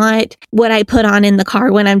it's not what I put on in the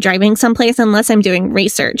car when I'm driving someplace unless I'm doing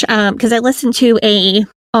research. Because I listened to a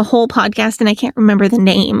whole podcast, and I can't remember the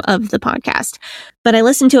name of the podcast, but I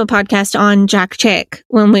listened to a podcast on Jack Chick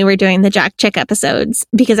when we were doing the Jack Chick episodes,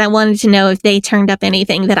 because I wanted to know if they turned up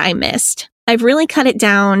anything that I missed. I've really cut it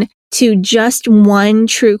down to just one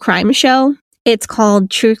true crime show. It's called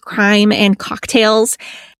True Crime and Cocktails.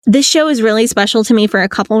 This show is really special to me for a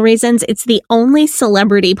couple reasons. It's the only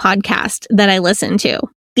celebrity podcast that I listen to.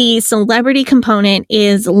 The celebrity component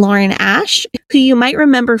is Lauren Ash, who you might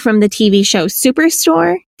remember from the TV show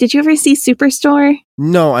Superstore. Did you ever see Superstore?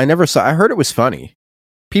 No, I never saw. I heard it was funny.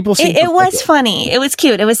 People seem it was funny. It was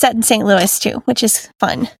cute. It was set in St. Louis too, which is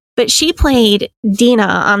fun. But she played Dina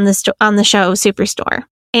on the show Superstore.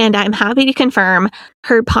 And I'm happy to confirm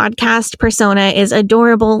her podcast persona is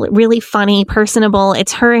adorable, really funny, personable.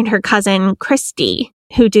 It's her and her cousin, Christy,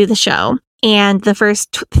 who do the show. And the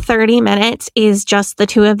first 30 minutes is just the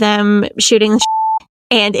two of them shooting the shit.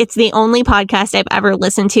 And it's the only podcast I've ever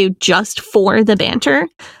listened to just for the banter.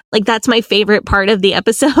 Like, that's my favorite part of the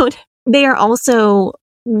episode. They are also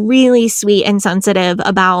really sweet and sensitive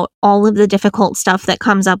about all of the difficult stuff that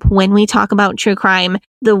comes up when we talk about true crime.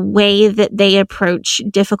 The way that they approach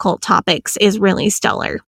difficult topics is really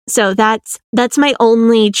stellar. So that's my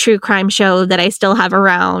only true crime show that I still have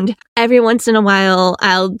around. Every once in a while,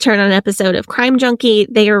 I'll turn on an episode of Crime Junkie.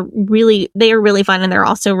 They are really fun, and they're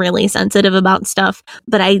also really sensitive about stuff.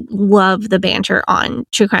 But I love the banter on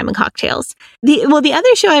True Crime and Cocktails. The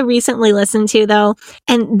other show I recently listened to, though,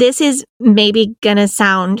 and this is maybe gonna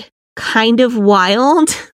sound kind of wild.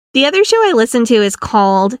 The other show I listened to is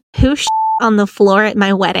called Who Shit on the Floor at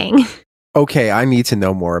My Wedding. Okay, I need to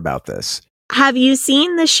know more about this. Have you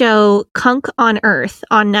seen the show Kunk on Earth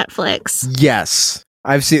on Netflix? Yes.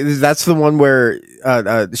 I've seen. That's the one where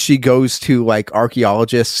she goes to like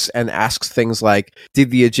archaeologists and asks things like,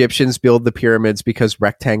 did the Egyptians build the pyramids because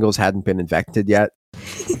rectangles hadn't been invented yet?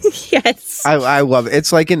 Yes. I love it.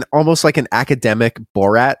 It's like almost like an academic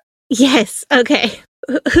Borat. Yes. Okay.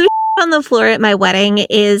 Who on the Floor at My Wedding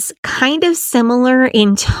is kind of similar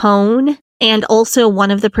in tone. And also one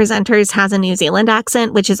of the presenters has a New Zealand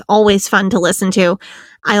accent, which is always fun to listen to.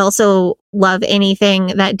 I also love anything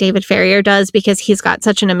that David Farrier does because he's got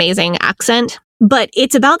such an amazing accent. But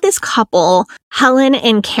it's about this couple, Helen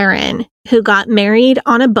and Karen, who got married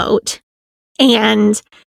on a boat. And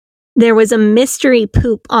there was a mystery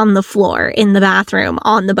poop on the floor in the bathroom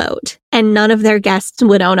on the boat, and none of their guests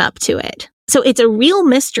would own up to it. So it's a real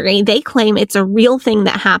mystery. They claim it's a real thing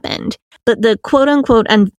that happened, but the quote unquote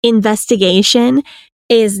investigation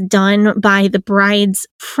is done by the bride's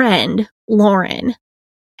friend, Lauren,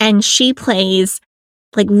 and she plays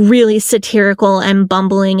like really satirical and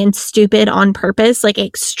bumbling and stupid on purpose, like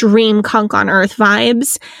extreme Kunk on Earth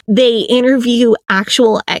vibes. They interview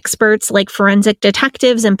actual experts like forensic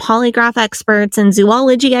detectives and polygraph experts and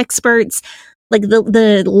zoology experts. Like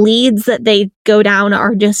the leads that they go down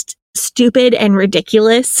are just stupid and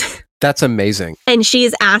ridiculous. That's amazing. And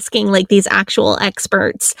she's asking like these actual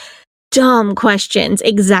experts dumb questions,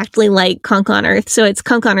 exactly like Kunk on Earth. So it's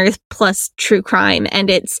Kunk on Earth plus true crime, and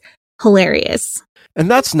it's hilarious. And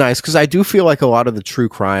that's nice, because I do feel like a lot of the true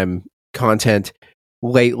crime content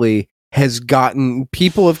lately has gotten,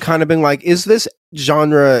 people have kind of been like, is this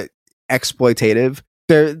genre exploitative?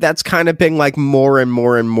 That's kind of been like more and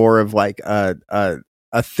more and more of like a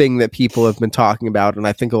thing that people have been talking about. And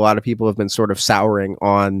I think a lot of people have been sort of souring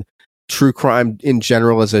on true crime in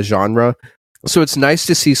general as a genre. So it's nice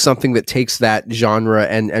to see something that takes that genre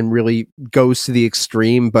and really goes to the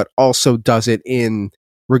extreme, but also does it in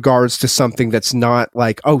regards to something that's not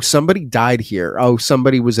like, oh, somebody died here. Oh,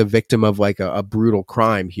 somebody was a victim of like a brutal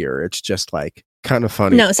crime here. It's just like kind of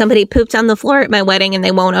funny. No, somebody pooped on the floor at my wedding and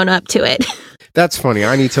they won't own up to it. That's funny.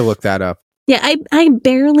 I need to look that up. Yeah, I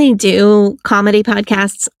barely do comedy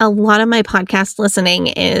podcasts. A lot of my podcast listening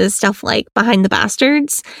is stuff like Behind the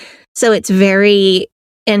Bastards. So it's very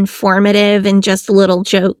informative and just little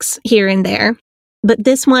jokes here and there. But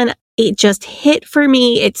this one, it just hit for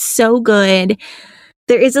me. It's so good.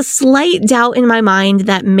 There is a slight doubt in my mind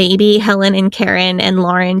that maybe Helen and Karen and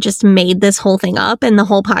Lauren just made this whole thing up and the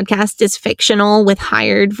whole podcast is fictional with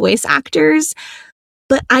hired voice actors.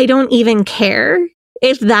 But I don't even care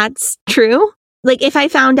if that's true. Like, if I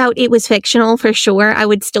found out it was fictional for sure, I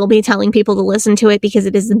would still be telling people to listen to it because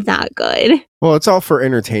it is that good. Well, it's all for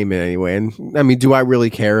entertainment anyway. And I mean, do I really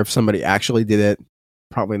care if somebody actually did it?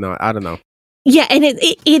 Probably not. I don't know. Yeah, and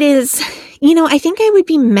it is, you know, I think I would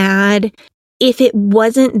be mad if it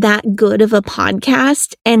wasn't that good of a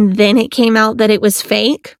podcast and then it came out that it was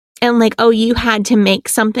fake and like, oh, you had to make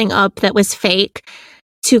something up that was fake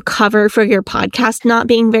to cover for your podcast not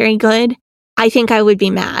being very good. I think I would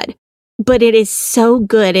be mad. But it is so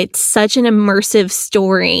good. It's such an immersive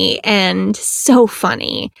story and so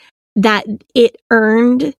funny that it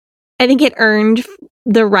earned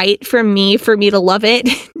the right for me to love it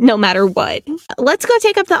no matter what. Let's go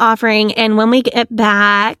take up the offering, and when we get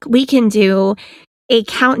back, we can do a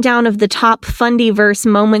countdown of the top Fundiverse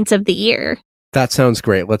moments of the year. That sounds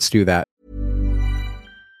great. Let's do that.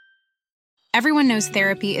 Everyone knows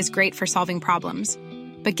therapy is great for solving problems,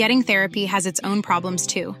 but getting therapy has its own problems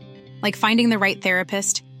too, like finding the right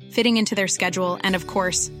therapist, fitting into their schedule, and of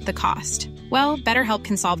course, the cost. Well, BetterHelp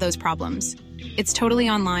can solve those problems. It's totally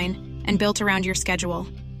online and built around your schedule.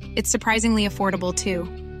 It's surprisingly affordable, too.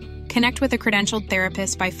 Connect with a credentialed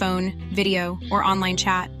therapist by phone, video, or online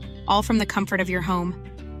chat, all from the comfort of your home.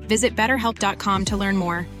 Visit BetterHelp.com to learn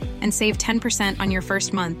more and save 10% on your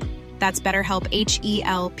first month. That's BetterHelp,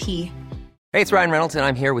 H-E-L-P. Hey, it's Ryan Reynolds, and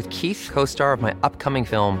I'm here with Keith, co-star of my upcoming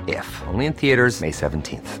film, If, only in theaters May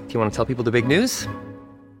 17th. Do you want to tell people the big news?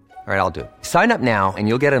 All right, I'll do it. Sign up now and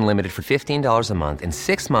you'll get unlimited for $15 a month and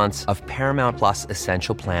 6 months of Paramount Plus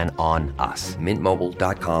Essential Plan on us.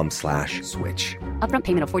 MintMobile.com/switch. Upfront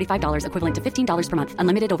payment of $45 equivalent to $15 per month.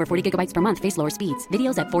 Unlimited over 40 gigabytes per month. Face lower speeds.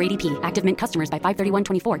 Videos at 480p. Active Mint customers by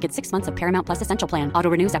 531.24 get 6 months of Paramount Plus Essential Plan.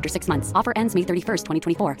 Auto renews after 6 months. Offer ends May 31st,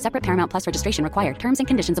 2024. Separate Paramount Plus registration required. Terms and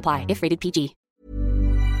conditions apply if rated PG.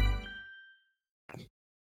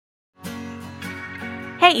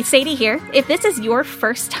 Hey, Sadie here. If this is your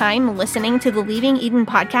first time listening to the Leaving Eden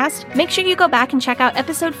podcast, make sure you go back and check out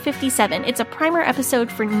episode 57. It's a primer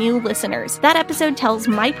episode for new listeners. That episode tells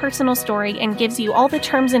my personal story and gives you all the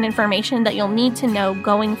terms and information that you'll need to know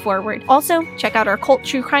going forward. Also, check out our cult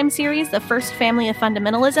true crime series, The First Family of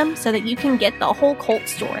Fundamentalism, so that you can get the whole cult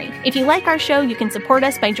story. If you like our show, you can support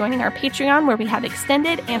us by joining our Patreon, where we have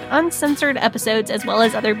extended and uncensored episodes as well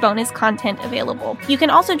as other bonus content available. You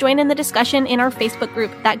can also join in the discussion in our Facebook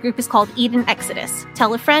group. That group is called Eden Exodus.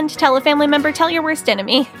 Tell a friend, tell a family member, tell your worst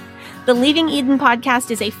enemy. The Leaving Eden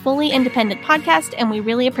podcast is a fully independent podcast, and we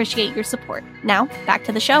really appreciate your support. Now, back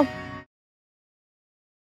to the show.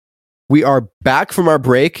 We are back from our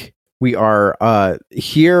break. We are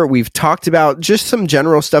here. We've talked about just some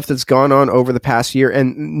general stuff that's gone on over the past year,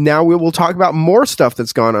 and now we will talk about more stuff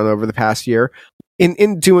that's gone on over the past year.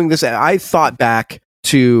 In doing this, I thought back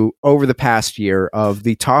to over the past year of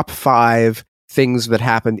the top 5 things that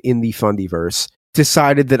happened in the Fundiverse,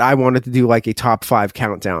 decided that I wanted to do like a top 5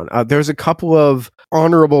 countdown. There's a couple of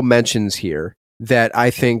honorable mentions here that I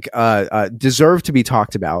think deserve to be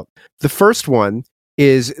talked about. The first one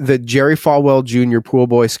is the Jerry Falwell Jr. Pool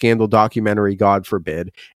Boy scandal documentary, God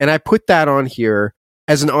Forbid. And I put that on here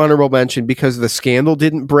as an honorable mention because the scandal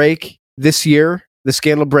didn't break this year. The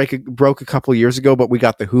scandal broke a couple years ago, but we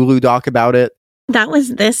got the Hulu doc about it. That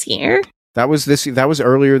was this year? That was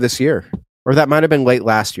earlier this year. Or that might have been late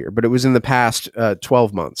last year, but it was in the past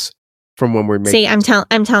 12 months from when we're making. See,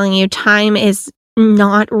 I'm telling you, time is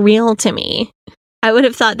not real to me. I would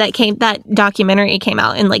have thought that documentary came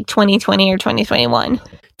out in like 2020 or 2021.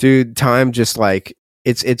 Dude, time just like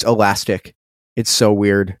it's elastic. It's so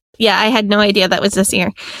weird. Yeah, I had no idea that was this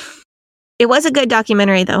year. It was a good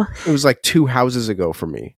documentary though. It was like 2 houses ago for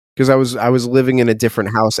me because I was living in a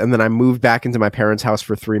different house, and then I moved back into my parents' house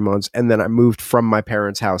for 3 months, and then I moved from my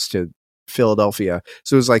parents' house to Philadelphia.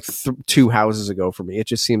 So it was like 2 houses ago for me. It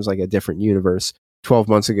just seems like a different universe 12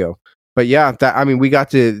 months ago. But yeah, we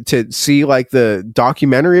got to see like the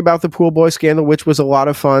documentary about the Pool Boy scandal, which was a lot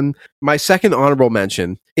of fun. My second honorable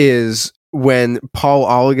mention is when Paul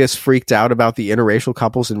Olagus freaked out about the interracial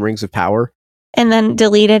couples in Rings of Power. And then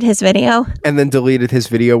deleted his video. When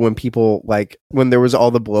there was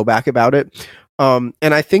all the blowback about it. And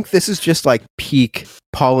I think this is just like peak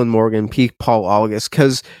Paul and Morgan, peak Paul Olagus,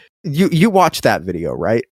 because you watched that video,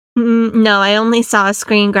 right? No, I only saw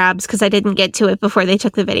screen grabs because I didn't get to it before they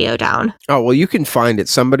took the video down. Oh, well, you can find it.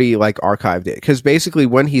 Somebody like archived it because basically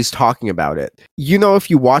when he's talking about it, if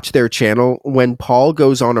you watch their channel, when Paul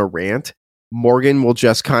goes on a rant, Morgan will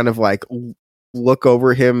just kind of like look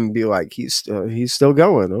over him and be like, he's still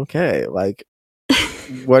going. Okay. Like,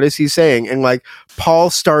 what is he saying? And like Paul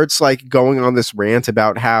starts like going on this rant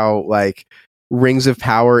about how like Rings of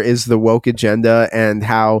Power is the woke agenda and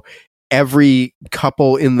how every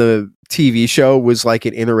couple in the TV show was like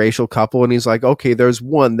an interracial couple, and he's like, okay, there's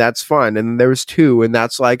 1, that's fine, and there's 2, and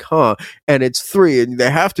that's like, and it's 3, and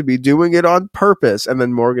they have to be doing it on purpose. And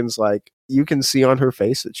then Morgan's like, you can see on her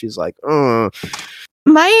face that she's like,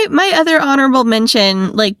 My other honorable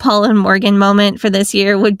mention, like Paul and Morgan moment for this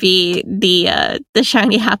year, would be the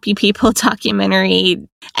Shiny Happy People documentary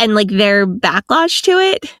and like their backlash to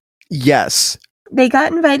it. Yes, they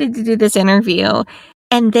got invited to do this interview.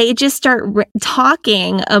 And they just start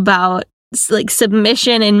talking about like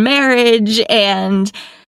submission and marriage, and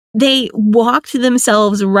they walked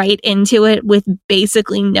themselves right into it with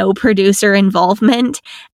basically no producer involvement.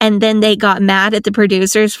 And then they got mad at the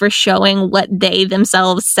producers for showing what they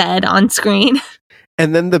themselves said on screen.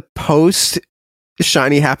 And then the post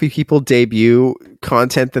Shiny Happy People debut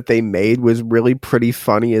content that they made was really pretty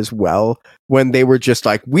funny as well, when they were just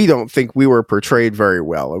like, we don't think we were portrayed very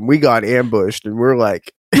well and we got ambushed, and we're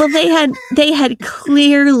like, well, they had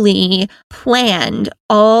clearly planned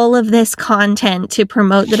all of this content to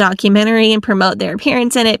promote the documentary and promote their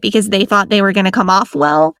appearance in it because they thought they were going to come off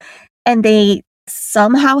well, and they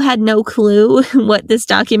somehow had no clue what this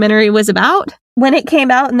documentary was about. When it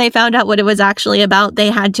came out and they found out what it was actually about, they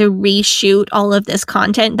had to reshoot all of this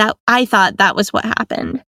content. That I thought that was what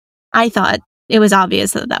happened. I thought it was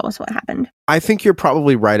obvious that was what happened. I think you're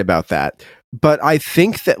probably right about that. But I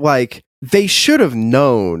think that like they should have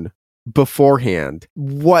known beforehand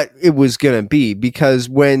what it was going to be, because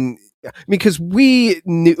we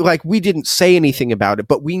knew, like, we didn't say anything about it,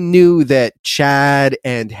 but we knew that Chad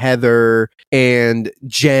and Heather and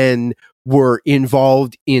Jen were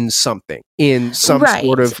involved in something, in some right.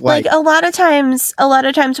 sort of like a lot of times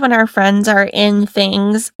when our friends are in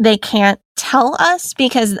things, they can't tell us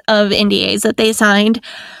because of NDAs that they signed,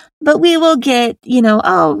 but we will get,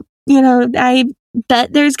 I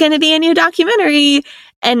bet there's going to be a new documentary,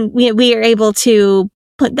 and we are able to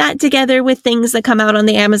put that together with things that come out on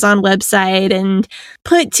the Amazon website and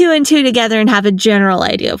put 2 and 2 together and have a general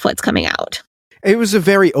idea of what's coming out. It was a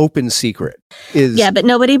very open secret. Yeah, but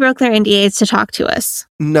nobody broke their NDAs to talk to us.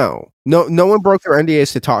 No one broke their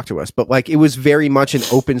NDAs to talk to us, but like it was very much an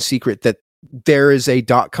open secret that there is a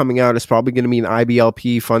doc coming out. It's probably going to be an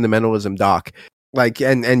IBLP fundamentalism doc. Like,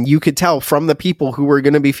 and you could tell from the people who were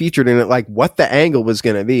going to be featured in it, like what the angle was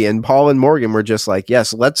going to be. And Paul and Morgan were just like,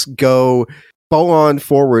 yes, let's go full on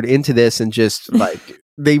forward into this. And just like,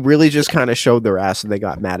 they really just kind of showed their ass, and they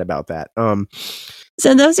got mad about that.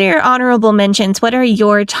 So those are your honorable mentions. What are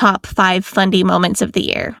your top 5 Fundy moments of the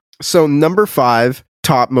year? So number 5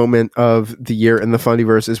 top moment of the year in the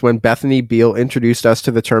Fundiverse is when Bethany Beal introduced us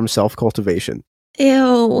to the term self-cultivation.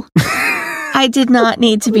 Ew. I did not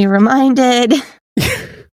need to be reminded.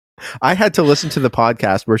 I had to listen to the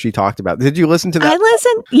podcast where she talked about it. Did you listen to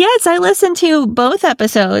that? Yes, I listened to both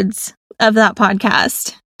episodes of that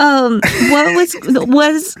podcast. What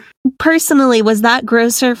was personally, was that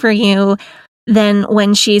grosser for you than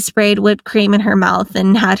when she sprayed whipped cream in her mouth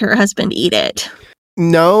and had her husband eat it?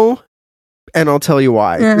 No, and I'll tell you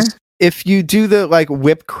why. If you do the like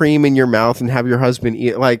whipped cream in your mouth and have your husband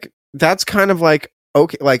eat, like that's kind of like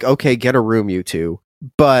okay, get a room, you two.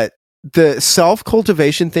 But the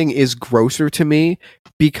self-cultivation thing is grosser to me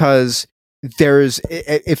because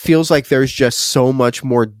it feels like there's just so much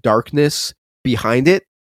more darkness behind it,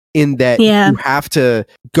 in that you have to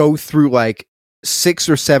go through like 6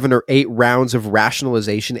 or 7 or 8 rounds of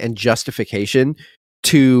rationalization and justification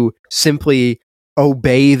to simply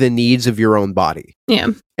obey the needs of your own body. Yeah.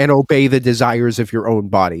 And obey the desires of your own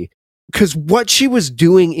body. Because what she was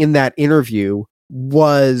doing in that interview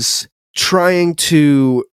was trying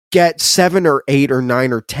to get 7 or 8 or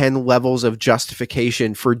 9 or 10 levels of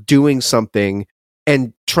justification for doing something,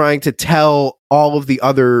 and trying to tell all of the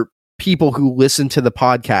other people who listen to the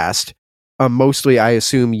podcast, mostly I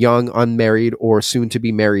assume young, unmarried, or soon to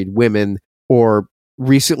be married women, or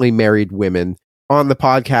recently married women on the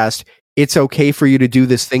podcast, it's okay for you to do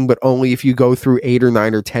this thing, but only if you go through 8 or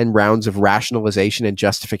 9 or 10 rounds of rationalization and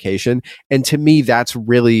justification. And to me, that's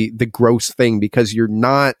really the gross thing, because you're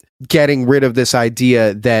not getting rid of this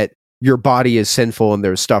idea that your body is sinful and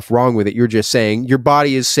there's stuff wrong with it. You're just saying your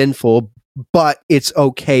body is sinful, but it's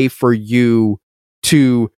okay for you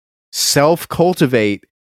to self-cultivate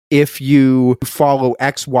if you follow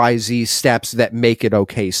XYZ steps that make it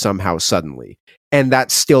okay somehow suddenly. And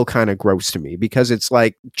that's still kind of gross to me, because it's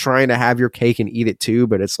like trying to have your cake and eat it too,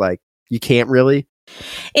 but it's like, you can't really.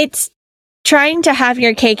 It's trying to have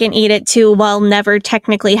your cake and eat it too while never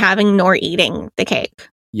technically having nor eating the cake.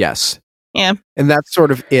 Yes. Yeah. And that's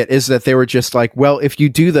sort of it, is that they were just like, well, if you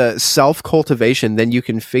do the self-cultivation, then you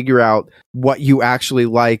can figure out what you actually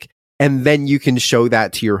like, and then you can show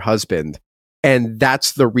that to your husband. And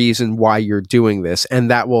that's the reason why you're doing this.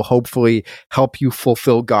 And that will hopefully help you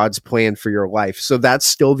fulfill God's plan for your life. So that's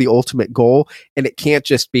still the ultimate goal. And it can't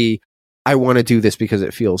just be, I want to do this because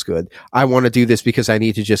it feels good. I want to do this because I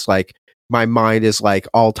need to just like, my mind is like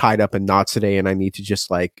all tied up in knots today, and I need to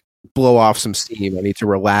just like blow off some steam. I need to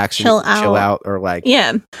relax, chill out, or like.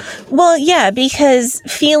 Yeah. Well, yeah, because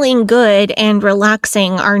feeling good and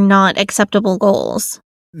relaxing are not acceptable goals.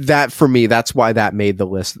 That, for me, that's why that made the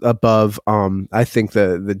list above, I think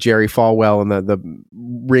the Jerry Falwell and the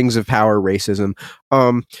Rings of Power racism.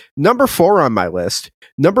 Number 4 on my list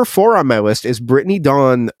is Brittany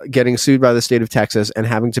Dawn getting sued by the state of Texas and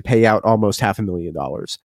having to pay out almost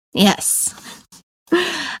 $500,000. Yes.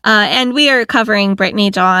 And we are covering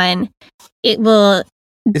Brittany Dawn. It will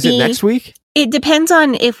Is it next week? It depends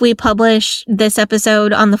on if we publish this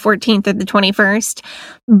episode on the 14th or the 21st,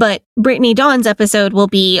 but Brittany Dawn's episode will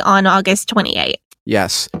be on August 28th.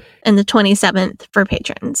 Yes. And the 27th for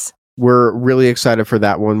patrons. We're really excited for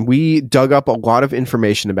that one. We dug up a lot of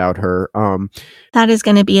information about her. That is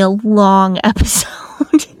going to be a long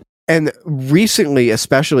episode. And recently,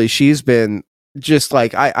 especially, she's been just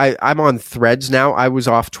like, I'm on Threads now. I was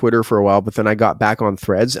off Twitter for a while, but then I got back on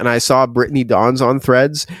Threads, and I saw Brittany Dawn's on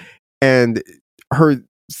Threads. And her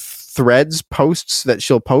Threads posts that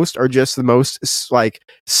she'll post are just the most like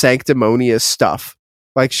sanctimonious stuff.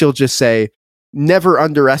 Like, she'll just say, never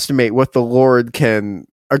underestimate what the Lord can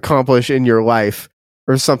accomplish in your life,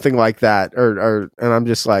 or something like that. And I'm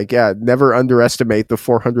just like, yeah, never underestimate the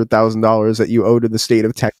 $400,000 that you owe to the state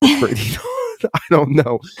of Texas. Brittany Dawn. I don't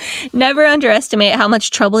know. Never underestimate how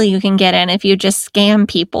much trouble you can get in if you just scam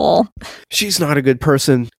people. She's not a good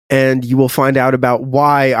person, and you will find out about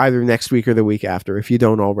why either next week or the week after, if you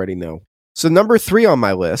don't already know. So number 3 on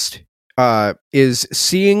my list is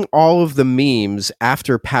seeing all of the memes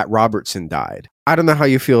after Pat Robertson died. I don't know how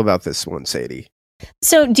you feel about this one, Sadie.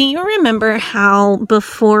 So do you remember how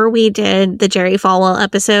before we did the Jerry Falwell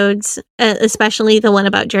episodes, especially the one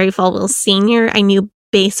about Jerry Falwell Sr., I knew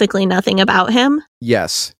basically nothing about him?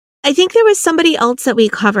 Yes. I think there was somebody else that we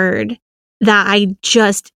covered that I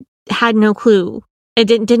just had no clue. I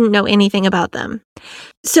didn't know anything about them.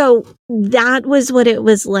 So that was what it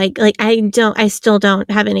was like. Like, I still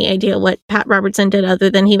don't have any idea what Pat Robertson did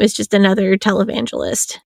other than he was just another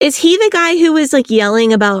televangelist. Is he the guy who was like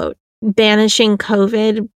yelling about banishing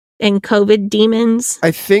COVID and COVID demons?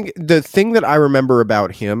 I think the thing that I remember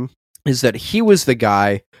about him is that he was the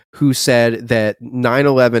guy who said that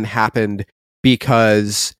 9/11 happened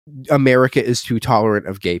because America is too tolerant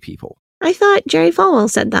of gay people. I thought Jerry Falwell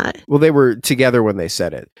said that. Well, they were together when they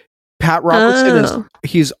said it. Pat Robertson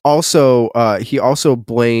he also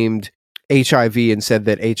blamed HIV and said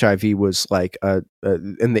that HIV was like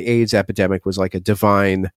and the AIDS epidemic was like a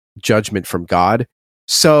divine judgment from God.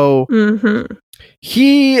 So Mm-hmm.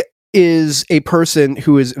 he is a person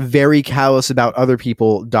who is very callous about other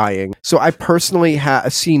people dying. So I personally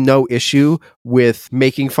see no issue with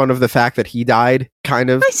making fun of the fact that he died, kind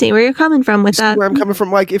of. I see where you're coming from with that. Where I'm coming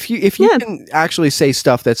from. Like, if you can actually say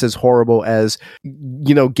stuff that's as horrible as,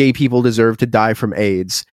 gay people deserve to die from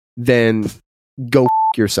AIDS, then go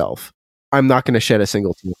yourself. I'm not going to shed a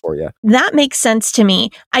single tear for you. That makes sense to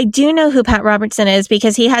me. I do know who Pat Robertson is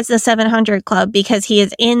because he has the 700 Club, because he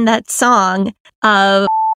is in that song of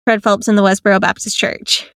Fred Phelps in the Westboro Baptist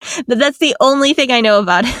Church. But that's the only thing I know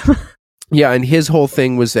about him. Yeah, and his whole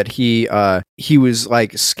thing was that he was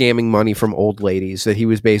like scamming money from old ladies. That he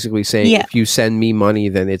was basically saying, if you send me money,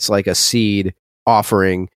 then it's like a seed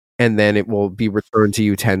offering, and then it will be returned to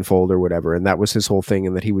you tenfold or whatever. And that was his whole thing,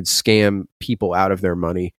 and that he would scam people out of their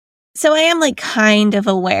money. So I am like kind of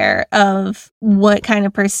aware of what kind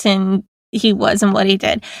of person he was and what he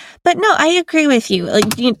did. But no, I agree with you.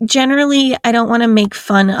 Like, generally, I don't want to make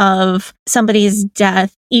fun of somebody's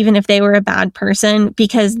death, even if they were a bad person,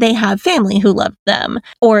 because they have family who love them,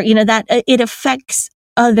 or, that it affects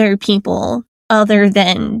other people other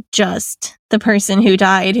than just the person who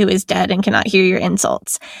died, who is dead and cannot hear your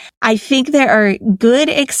insults. I think there are good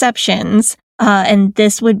exceptions, and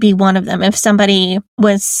this would be one of them. If somebody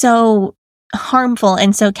was so harmful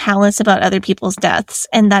and so callous about other people's deaths,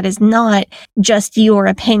 and that is not just your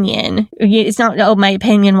opinion. It's not, oh, my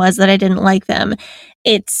opinion was that I didn't like them.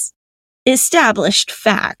 It's established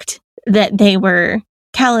fact that they were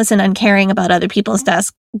callous and uncaring about other people's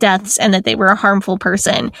deaths, and that they were a harmful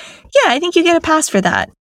person. Yeah, I think you get a pass for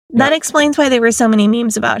that. That explains why there were so many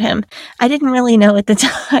memes about him. I didn't really know at the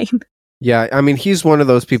time. Yeah, I mean, he's one of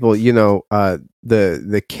those people,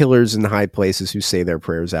 the killers in high places who say their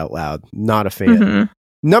prayers out loud. Not a fan. Mm-hmm.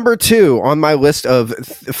 Number 2 on my list of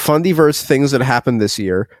Fundiverse things that happened this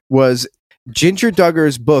year was Ginger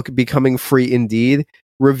Duggar's book, Becoming Free Indeed,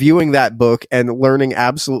 reviewing that book and learning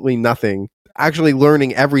absolutely nothing. Actually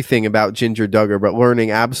learning everything about Ginger Duggar, but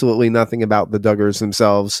learning absolutely nothing about the Duggars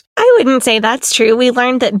themselves. I wouldn't say that's true. We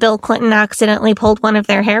learned that Bill Clinton accidentally pulled one of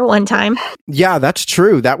their hair one time. Yeah, that's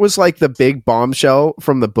true. That was like the big bombshell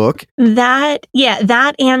from the book. That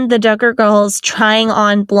and the Duggar girls trying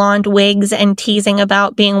on blonde wigs and teasing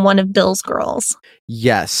about being one of Bill's girls.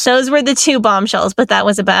 Yes. Those were the 2 bombshells, but that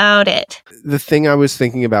was about it. The thing I was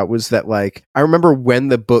thinking about was that, like, I remember when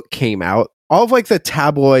the book came out, all of like the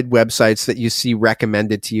tabloid websites that you see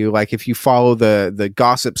recommended to you, like if you follow the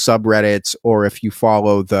gossip subreddits, or if you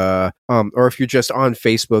follow or if you're just on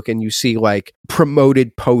Facebook and you see like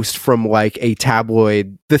promoted posts from like a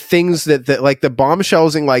tabloid, the things that like the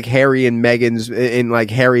bombshells in like Harry and Meghan's, in like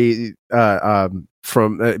Harry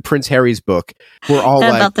from Prince Harry's book, were all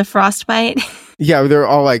about like the frostbite. Yeah, they're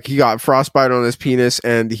all like, he got frostbite on his penis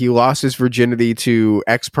and he lost his virginity to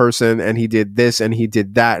X person and he did this and he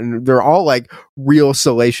did that. And they're all like real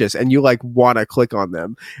salacious and you like want to click on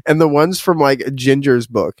them. And the ones from like Ginger's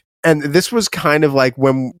book. And this was kind of like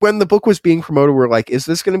when the book was being promoted, we're like, is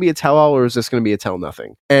this going to be a tell-all or is this going to be a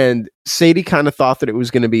tell-nothing? And Sadie kind of thought that it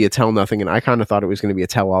was going to be a tell-nothing and I kind of thought it was going to be a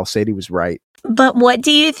tell-all. Sadie was right. But what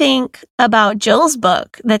do you think about Jill's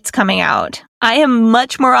book that's coming out? I am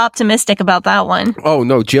much more optimistic about that one. Oh,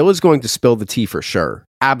 no. Jill is going to spill the tea for sure.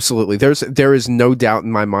 Absolutely. There is no doubt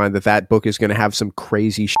in my mind that book is going to have some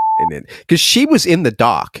crazy shit in it. Because she was in the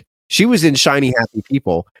doc. She was in Shiny Happy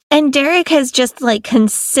People. And Derek has just like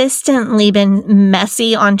consistently been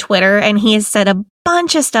messy on Twitter, and he has said a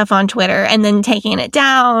bunch of stuff on Twitter and then taking it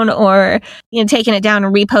down, or taking it down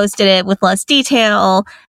and reposted it with less detail.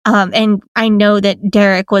 And I know that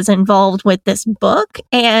Derek was involved with this book,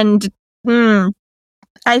 and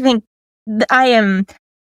I think I am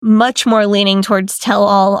much more leaning towards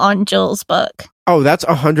tell-all on Jill's book. Oh, that's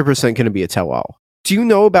 100% going to be a tell-all. Do you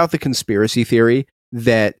know about the conspiracy theory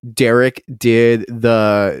that Derek did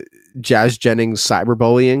the Jazz Jennings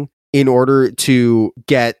cyberbullying in order to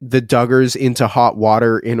get the Duggars into hot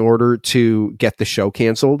water, in order to get the show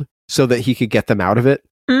canceled so that he could get them out of it?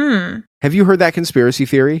 Have you heard that conspiracy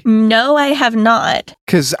theory? No, I have not.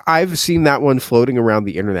 Because I've seen that one floating around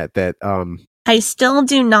the internet that... I still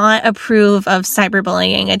do not approve of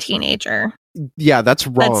cyberbullying a teenager. Yeah, that's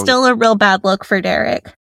wrong. That's still a real bad look for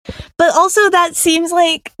Derek. But also that seems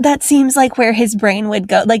like where his brain would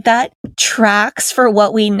go. Like, that tracks for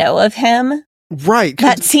what we know of him. Right.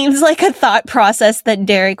 That seems like a thought process that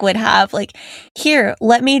Derek would have. Like, here,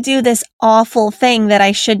 let me do this awful thing that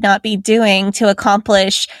I should not be doing to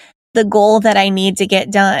accomplish the goal that I need to get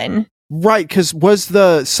done. Right, because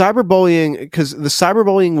the cyberbullying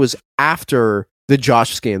was after the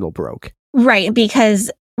Josh scandal broke. Right, because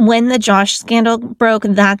when the Josh scandal broke,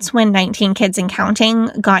 that's when 19 Kids and Counting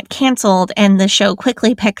got canceled, and the show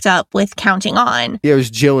quickly picked up with Counting On. Yeah, it was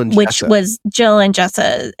Jill and which Jessa. was Jill and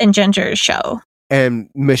Jessa and Ginger's show. And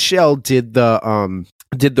Michelle did the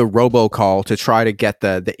robocall to try to get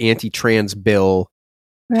the anti-trans bill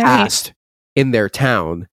passed in their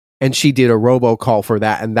town. And she did a robocall for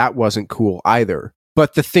that, and that wasn't cool either.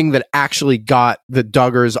 But the thing that actually got the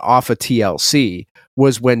Duggars off of TLC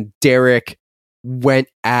was when Derek went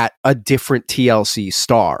at a different TLC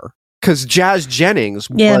star. Because Jazz Jennings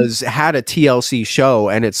had a TLC show,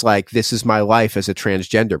 and it's like, this is my life as a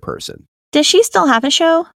transgender person. Does she still have a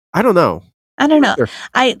show? I don't know. Sure.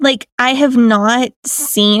 I have not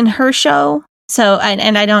seen her show, so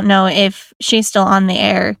and I don't know if she's still on the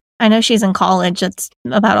air. I know she's in college. That's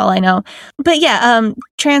about all I know. But yeah,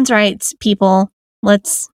 trans rights people,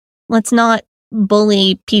 let's not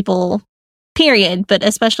bully people, period. But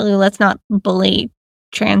especially let's not bully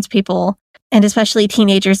trans people, and especially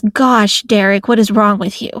teenagers. Gosh, Derek, what is wrong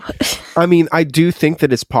with you? I mean, I do think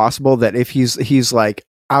that it's possible that if he's like,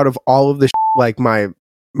 out of all of the like my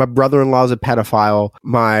brother-in-law is a pedophile,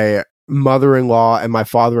 my mother-in-law and my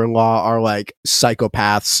father-in-law are like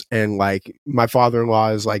psychopaths, and like my father-in-law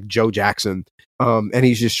is like Joe Jackson, and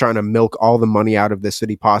he's just trying to milk all the money out of this that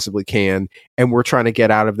he possibly can, and we're trying to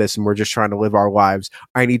get out of this, and we're just trying to live our lives.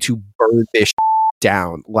 I need to burn this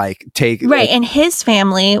down, and his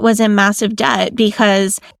family was in massive debt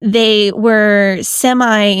because they were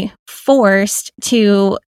semi-forced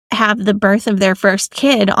to have the birth of their first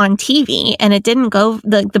kid on TV, and it didn't go,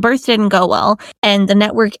 the birth didn't go well, and the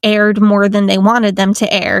network aired more than they wanted them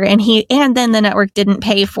to air, and then the network didn't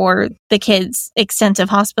pay for the kids' extensive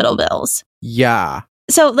hospital bills. Yeah.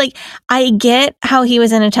 So, like, I get how he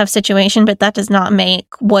was in a tough situation, but that does not make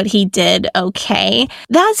what he did okay.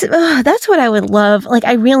 That's what I would love. Like,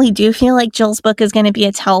 I really do feel like Jill's book is going to be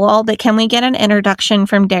a tell-all, but can we get an introduction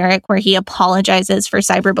from Derek where he apologizes for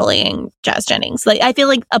cyberbullying Jazz Jennings? Like, I feel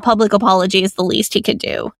like a public apology is the least he could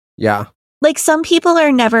do. Yeah. Like, some people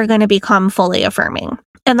are never going to become fully affirming.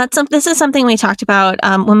 And this is something we talked about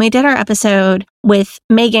when we did our episode with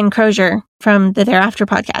Megan Crozier from the Thereafter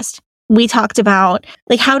podcast. We talked about,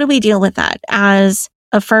 like, how do we deal with that as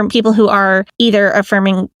people who are either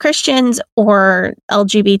affirming Christians or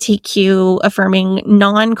LGBTQ affirming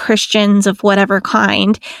non-Christians of whatever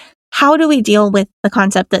kind? How do we deal with the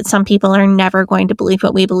concept that some people are never going to believe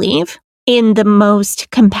what we believe in the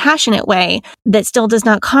most compassionate way that still does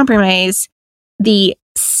not compromise the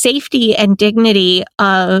safety and dignity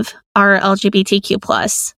of our LGBTQ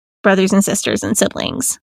plus brothers and sisters and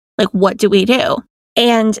siblings? Like, what do we do?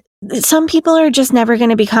 And some people are just never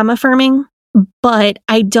going to become affirming, but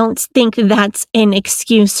I don't think that's an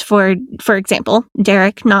excuse for example,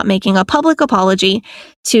 Derek not making a public apology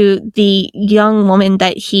to the young woman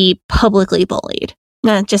that he publicly bullied.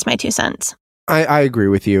 Just my 2 cents. I agree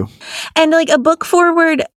with you. And like a book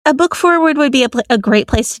forward would be a great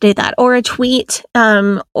place to do that, or a tweet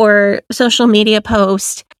or social media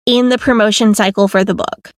post in the promotion cycle for the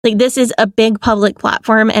book. Like, this is a big public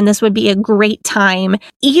platform, and this would be a great time.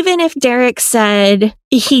 Even if Derek said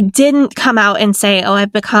he didn't come out and say, oh,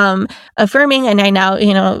 I've become affirming and I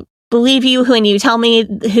now, believe you when you tell me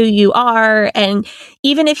who you are. And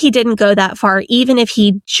even if he didn't go that far, even if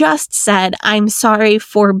he just said, I'm sorry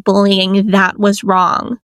for bullying, that was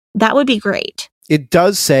wrong, that would be great. It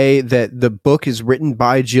does say that the book is written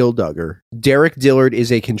by Jill Duggar. Derek Dillard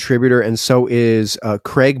is a contributor, and so is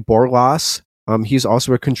Craig Borlas. He's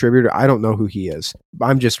also a contributor. I don't know who he is.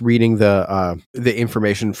 I'm just reading the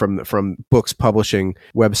information from Books Publishing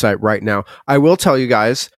website right now. I will tell you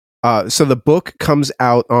guys, so the book comes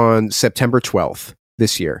out on September 12th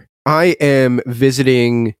this year. I am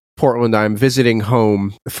visiting Portland. I'm visiting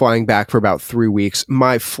home, flying back for about 3 weeks.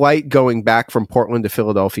 My flight going back from Portland to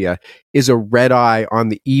Philadelphia is a red eye on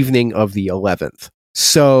the evening of the 11th.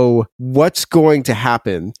 So what's going to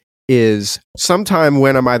happen is sometime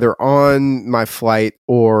when I'm either on my flight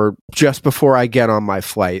or just before I get on my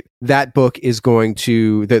flight, that book is going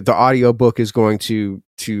to, the audio book is going to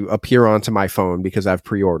appear onto my phone because I've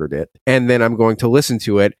pre-ordered it. And then I'm going to listen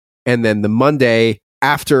to it. And then the Monday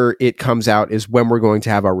after it comes out is when we're going to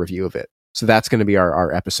have our review of it. So that's going to be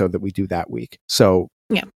our episode that we do that week. So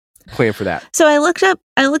yeah, plan for that. So I looked up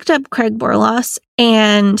Craig Borlas,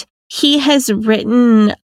 and he has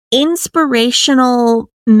written inspirational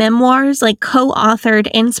memoirs, like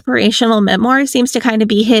co-authored inspirational memoirs, seems to kind of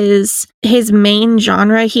be his main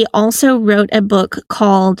genre. He also wrote a book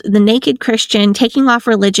called The Naked Christian: Taking Off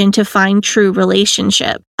Religion to Find True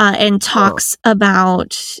Relationship, and talks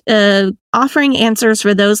about offering answers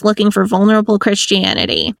for those looking for vulnerable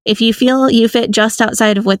Christianity. If you feel you fit just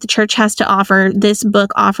outside of what the church has to offer, this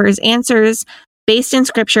book offers answers based in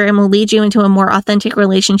scripture and will lead you into a more authentic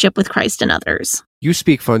relationship with Christ and others. You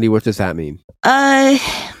speak Fundy. What does that mean?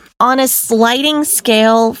 On a sliding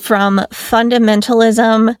scale from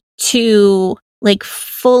fundamentalism to like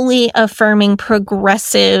fully affirming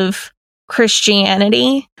progressive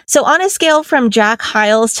Christianity. So on a scale from Jack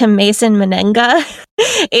Hyles to Mason Menenga,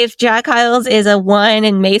 if Jack Hyles is a 1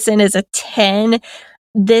 and Mason is a 10,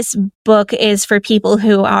 this book is for people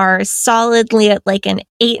who are solidly at like an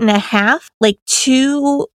 8.5, like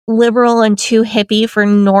too liberal and too hippie for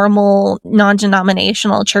normal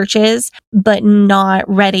non-denominational churches, but not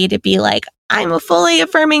ready to be like, I'm a fully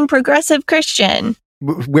affirming progressive Christian.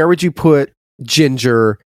 Where would you put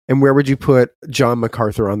Ginger and where would you put John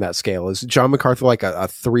MacArthur on that scale? Is John MacArthur like a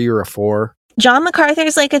 3 or a 4? John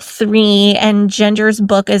MacArthur's like a 3 and Ginger's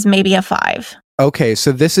book is maybe a 5. Okay,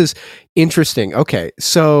 so this is interesting. Okay,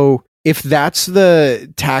 so if that's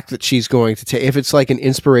the tack that she's going to take, if it's like an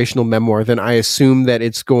inspirational memoir, then I assume that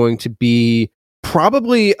it's going to be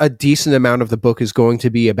probably a decent amount of the book is going to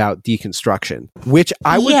be about deconstruction, which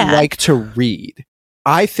I would like to read.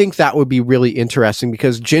 I think that would be really interesting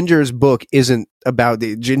because Ginger's book isn't about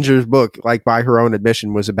Ginger's book, like by her own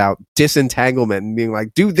admission, was about disentanglement and being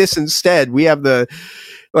like, do this instead. We have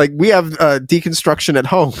deconstruction at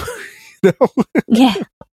home. You know? Yeah.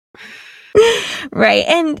 Right.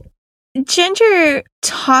 And Ginger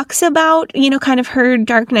talks about, kind of her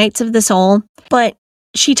dark nights of the soul, but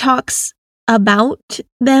she talks about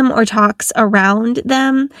them or talks around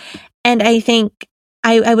them. And I think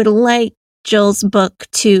I would like Jill's book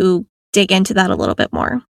to dig into that a little bit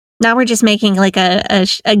more. Now we're just making like a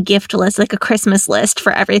gift list, like a Christmas list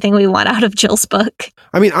for everything we want out of Jill's book.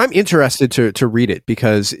 I mean, I'm interested to read it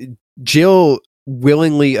because Jill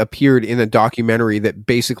willingly appeared in a documentary that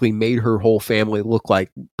basically made her whole family look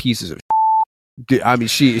like pieces of shit. I mean,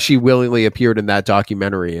 she willingly appeared in that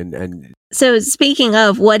documentary. And so speaking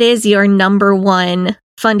of, what is your number one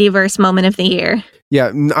Fundyverse moment of the year?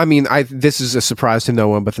 Yeah, I mean, this is a surprise to no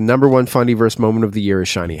one, but the number one Fundyverse moment of the year is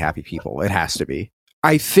Shiny Happy People. It has to be.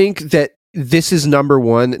 I think that this is number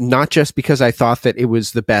one, not just because I thought that it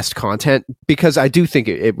was the best content, because I do think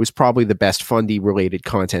it was probably the best Fundy-related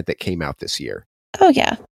content that came out this year. Oh,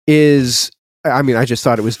 yeah. I just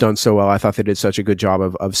thought it was done so well. I thought they did such a good job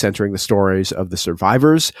of centering the stories of the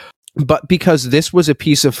survivors. But because this was a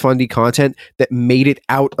piece of Fundy content that made it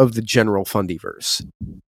out of the general Fundyverse.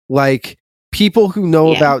 Like, people who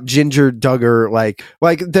know about Ginger Duggar, like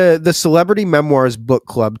the Celebrity Memoirs Book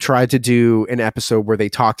Club tried to do an episode where they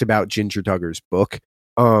talked about Ginger Duggar's book.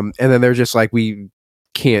 And then they're just like, we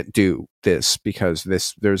can't do this because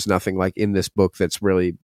there's nothing like in this book that's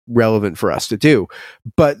really relevant for us to do.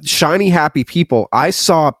 But Shiny Happy People, I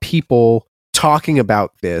saw people talking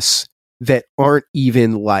about this that aren't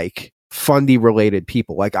even like Fundy related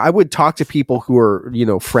people. Like, I would talk to people who are,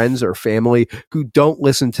 friends or family who don't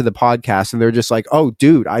listen to the podcast, and they're just like, oh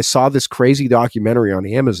dude, I saw this crazy documentary on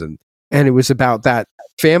Amazon and it was about that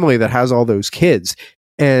family that has all those kids.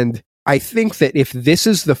 And I think that if this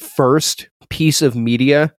is the first piece of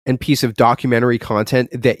media and piece of documentary content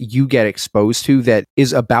that you get exposed to that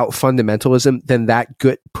is about fundamentalism, then that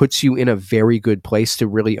puts you in a very good place to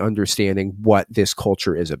really understanding what this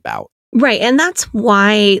culture is about. Right. And that's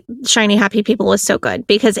why Shiny Happy People was so good,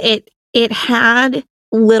 because it had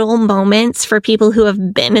little moments for people who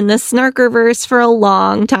have been in the Snarkerverse for a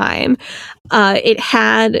long time. It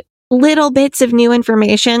had little bits of new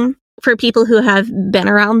information for people who have been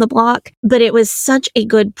around the block, but it was such a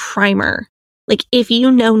good primer. Like, if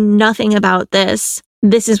you know nothing about this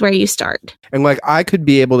is where you start. And like, I could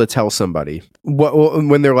be able to tell somebody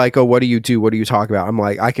when they're like, oh, what do you do? What do you talk about? I'm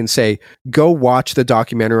like, I can say, go watch the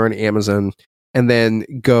documentary on Amazon and then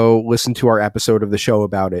go listen to our episode of the show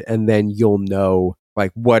about it. And then you'll know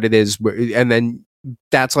like what it is. And then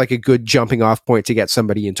that's like a good jumping off point to get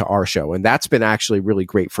somebody into our show. And that's been actually really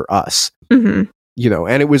great for us, and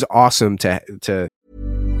it was awesome to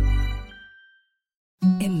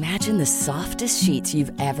Imagine the softest sheets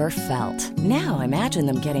you've ever felt. Now imagine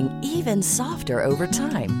them getting even softer over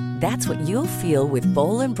time. That's what you'll feel with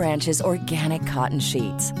Boll & Branch's organic cotton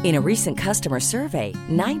sheets. In a recent customer survey,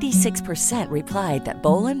 96% replied that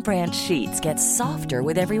Boll & Branch sheets get softer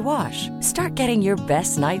with every wash. Start getting your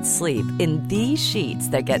best night's sleep in these sheets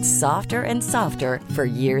that get softer and softer for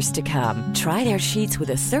years to come. Try their sheets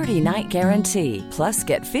with a 30-night guarantee. Plus,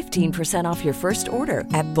 get 15% off your first order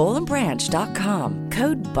at bollandbranch.com.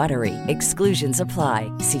 Code BUTTERY. Exclusions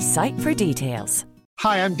apply. See site for details.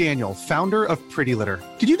 Hi, I'm Daniel, founder of Pretty Litter.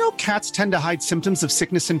 Did you know cats tend to hide symptoms of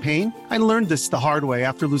sickness and pain? I learned this the hard way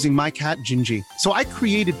after losing my cat, Gingy. So I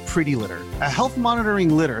created Pretty Litter, a health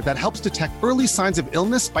monitoring litter that helps detect early signs of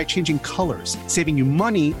illness by changing colors, saving you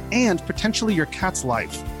money and potentially your cat's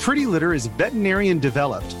life. Pretty Litter is veterinarian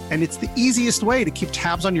developed, and it's the easiest way to keep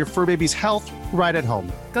tabs on your fur baby's health right at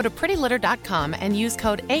home. Go to prettylitter.com and use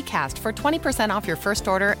code ACAST for 20% off your first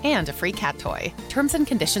order and a free cat toy. Terms and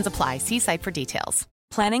conditions apply. See site for details.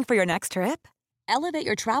 Planning for your next trip? Elevate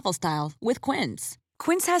your travel style with Quince.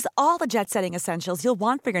 Quince has all the jet-setting essentials you'll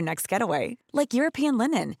want for your next getaway, like European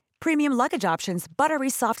linen, premium luggage options, buttery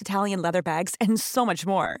soft Italian leather bags, and so much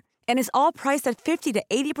more. And is all priced at 50 to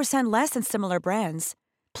 80% less than similar brands.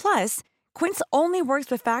 Plus, Quince only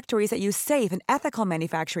works with factories that use safe and ethical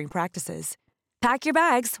manufacturing practices. Pack your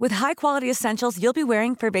bags with high-quality essentials you'll be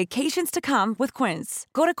wearing for vacations to come with Quince.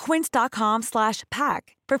 Go to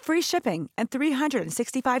quince.com/pack for free shipping and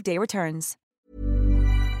 365-day returns.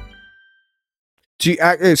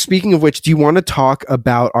 Speaking of which, do you want to talk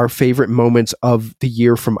about our favorite moments of the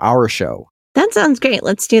year from our show? That sounds great.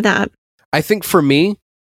 Let's do that. I think for me,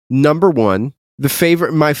 number one,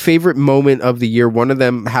 my favorite moment of the year, one of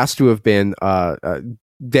them has to have been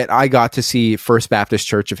that I got to see First Baptist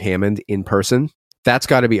Church of Hammond in person. That's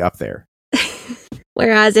got to be up there.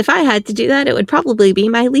 Whereas if I had to do that, it would probably be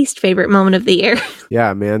my least favorite moment of the year.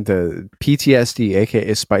 Yeah, man, the PTSD,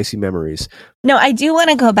 aka spicy memories. No, I do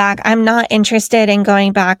want to go back. I'm not interested in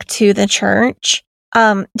going back to the church,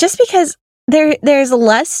 just because there's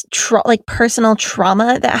less personal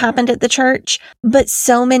trauma that happened at the church, but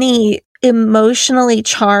so many emotionally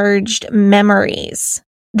charged memories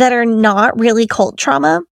that are not really cult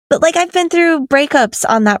trauma. But like, I've been through breakups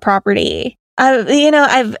on that property.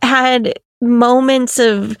 I've had moments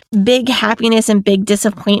of big happiness and big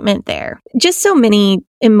disappointment there. Just so many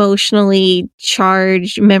emotionally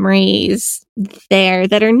charged memories there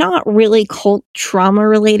that are not really cult trauma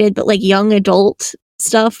related, but like young adult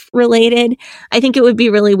stuff related. I think it would be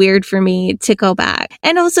really weird for me to go back.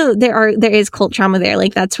 And also there is cult trauma there.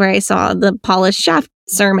 Like, that's where I saw the Paulus Schaff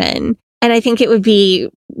sermon. And I think it would be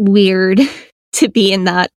weird to be in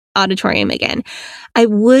that auditorium again. I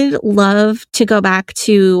would love to go back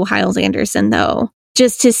to Hyles-Anderson though,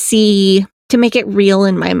 just to make it real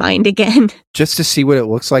in my mind again. Just to see what it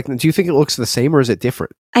looks like. Do you think it looks the same or is it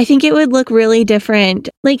different? I think it would look really different.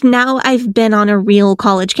 Like, now I've been on a real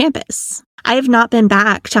college campus. I have not been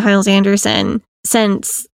back to Hyles-Anderson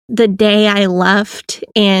since the day I left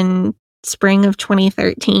in spring of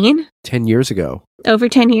 2013. 10 years ago. Over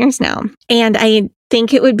 10 years now. And I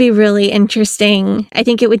think it would be really interesting. I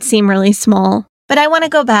think it would seem really small. But I want to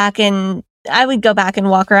go back, and I would go back and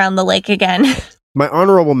walk around the lake again. My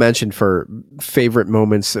honorable mention for favorite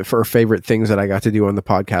moments, for favorite things that I got to do on the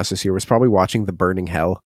podcast this year was probably watching The Burning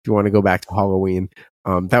Hell. If you want to go back to Halloween,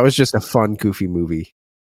 that was just a fun, goofy movie.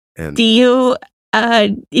 And do you,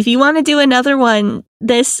 if you want to do another one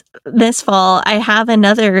this fall, I have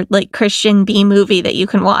another like Christian B movie that you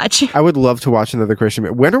can watch. I would love to watch another Christian.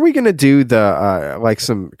 When are we going to do the like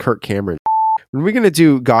some Kirk Cameron? When are we going to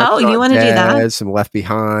do God's Not you want to do that? Some Left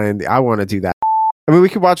Behind. I want to do that. I mean, we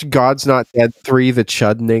could watch God's Not Dead 3, The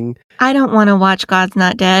Chuddening. I don't want to watch God's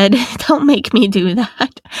Not Dead. Don't make me do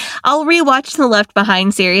that. I'll rewatch the Left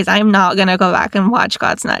Behind series. I'm not going to go back and watch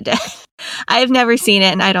God's Not Dead. I've never seen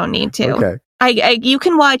it and I don't need to. Okay. You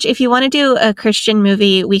can watch, if you want to do a Christian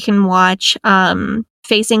movie, we can watch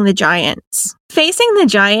Facing the Giants. Facing the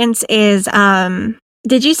Giants is,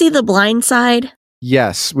 did you see The Blind Side?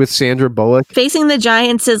 Yes, with Sandra Bullock. Facing the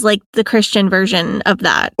Giants is like the Christian version of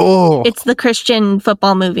that. Oh. It's the Christian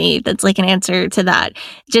football movie that's like an answer to that.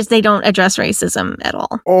 Just they don't address racism at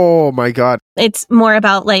all. Oh my God. It's more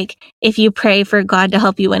about like, if you pray for God to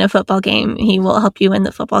help you win a football game, he will help you win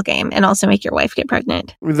the football game and also make your wife get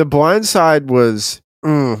pregnant. The Blind Side was,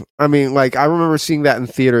 I mean, like, I remember seeing that in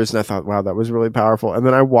theaters and I thought, wow, that was really powerful. And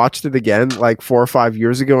then I watched it again like 4 or 5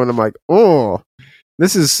 years ago and I'm like, oh,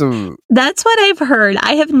 this is some... That's what I've heard.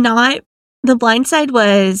 I have not... The Blind Side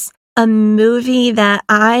was a movie that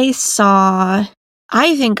I saw...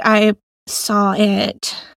 I think I saw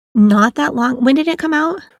it not that long... When did it come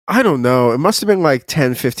out? I don't know. It must have been like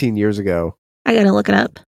 10, 15 years ago. I gotta look it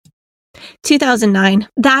up. 2009.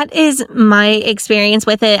 That is my experience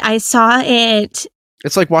with it. I saw it.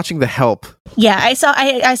 It's like watching The Help. Yeah, I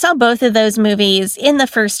saw both of those movies in the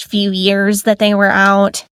first few years that they were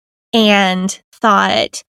out, and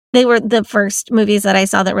thought they were the first movies that I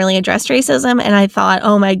saw that really addressed racism. And I thought,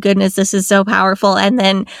 oh my goodness, this is so powerful. And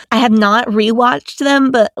then I have not rewatched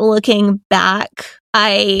them, but looking back,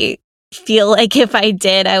 I feel like if I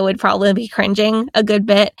did, I would probably be cringing a good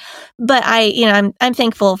bit. But I'm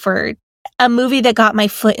thankful for a movie that got my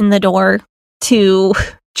foot in the door to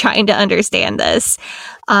trying to understand this.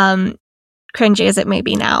 Cringy as it may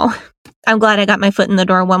be now, I'm glad I got my foot in the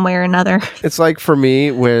door one way or another. It's like for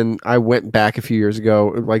me, when I went back a few years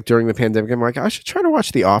ago, like during the pandemic, I'm like, I should try to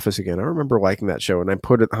watch The Office again. I remember liking that show, and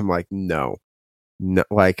I'm like, no,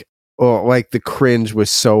 like the cringe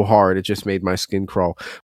was so hard. It just made my skin crawl.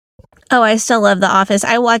 Oh, I still love The Office.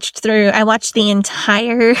 I watched the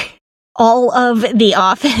entire, all of The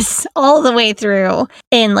Office, all the way through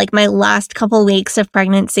in like my last couple weeks of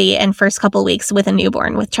pregnancy and first couple weeks with a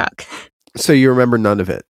newborn with Chuck. So you remember none of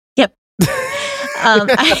it? Yep.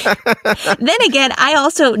 Then again, I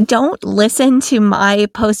also don't listen to my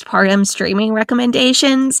postpartum streaming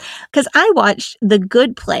recommendations because I watched The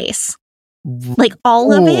Good Place, like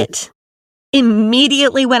all of it,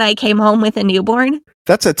 immediately when I came home with a newborn.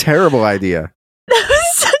 That's a terrible idea. That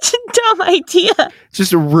was such a dumb idea.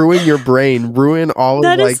 Just ruin your brain, ruin all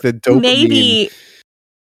of like the dopamine. Maybe,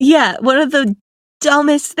 yeah, one of the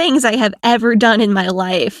dumbest things I have ever done in my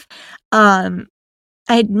life. I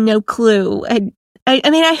had no clue. I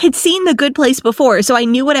mean, I had seen The Good Place before, so I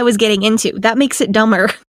knew what I was getting into. That makes it dumber.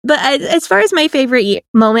 But as far as my favorite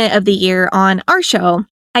moment of the year on our show,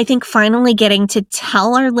 I think finally getting to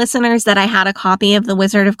tell our listeners that I had a copy of The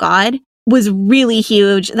Wizard of God was really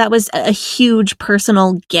huge. That was a huge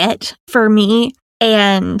personal get for me.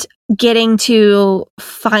 And getting to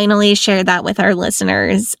finally share that with our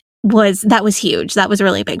listeners was huge. That was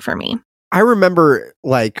really big for me. I remember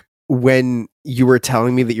like when you were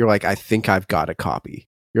telling me that you're like, I think I've got a copy.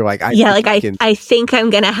 You're like, I think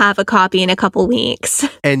I'm going to have a copy in a couple weeks.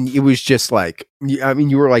 And it was just like, I mean,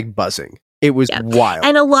 you were like buzzing. It was wild.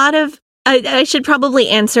 And a lot of, I should probably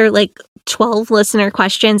answer like 12 listener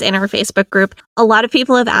questions in our Facebook group. A lot of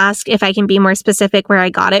people have asked if I can be more specific where I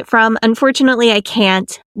got it from. Unfortunately, I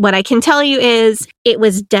can't. What I can tell you is it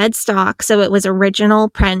was dead stock. So it was original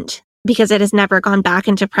print because it has never gone back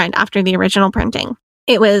into print after the original printing.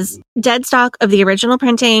 It was dead stock of the original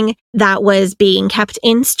printing that was being kept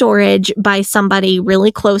in storage by somebody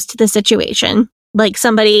really close to the situation, like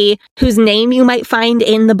somebody whose name you might find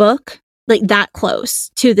in the book, like that close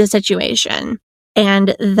to the situation.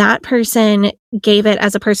 And that person gave it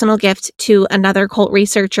as a personal gift to another cult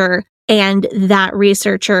researcher, and that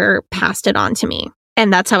researcher passed it on to me.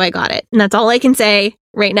 And that's how I got it. And that's all I can say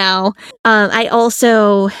right now.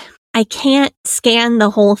 I can't scan the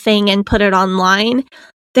whole thing and put it online.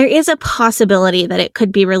 There is a possibility that it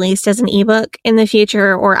could be released as an ebook in the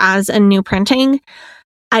future or as a new printing.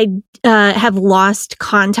 I have lost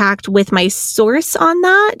contact with my source on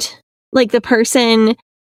that, like the person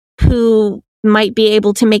who might be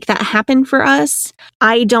able to make that happen for us.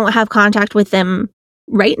 I don't have contact with them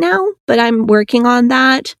right now, but I'm working on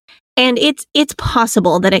that. And it's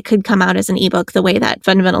possible that it could come out as an ebook the way that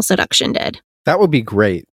Fundamental Seduction did. That would be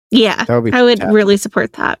great. Yeah, I would really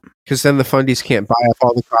support that. Because then the fundies can't buy up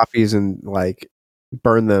all the copies and like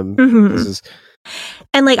burn them. Mm-hmm.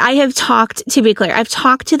 And like to be clear, I've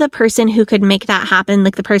talked to the person who could make that happen.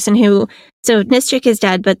 Like the person so Nischik is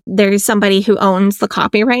dead, but there's somebody who owns the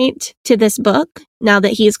copyright to this book now that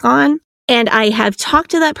he's gone. And I have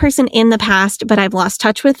talked to that person in the past, but I've lost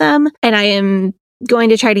touch with them. And I am going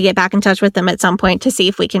to try to get back in touch with them at some point to see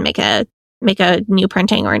if we can make a new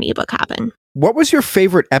printing or an ebook happen. What was your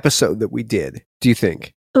favorite episode that we did, do you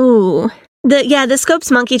think? Ooh, the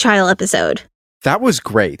Scopes Monkey Trial episode. That was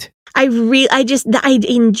great. I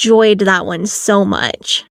enjoyed that one so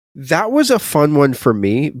much. That was a fun one for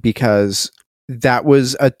me because that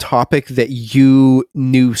was a topic that you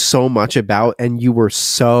knew so much about and you were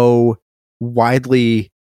so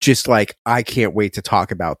widely just like, I can't wait to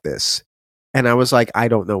talk about this. And I was like, I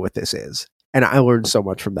don't know what this is. And I learned so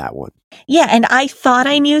much from that one. Yeah, and I thought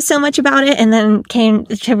I knew so much about it and then came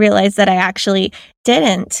to realize that I actually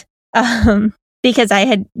didn't because I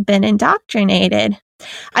had been indoctrinated.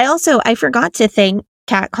 I forgot to thank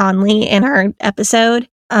Kat Conley in our episode.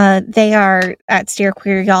 They are at Steer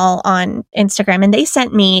Queer Y'all on Instagram, and they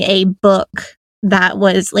sent me a book that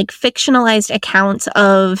was like fictionalized accounts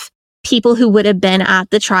of people who would have been at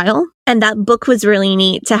the trial. And that book was really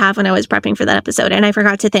neat to have when I was prepping for that episode. And I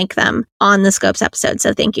forgot to thank them on the Scopes episode.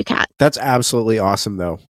 So thank you, Kat. That's absolutely awesome,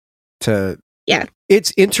 though.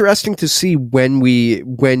 It's interesting to see when we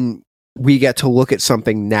get to look at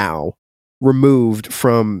something now removed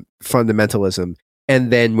from fundamentalism,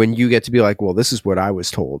 and then when you get to be like, well, this is what I was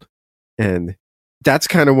told. And that's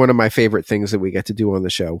kind of one of my favorite things that we get to do on the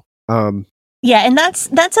show. Yeah, and that's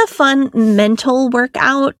a fun mental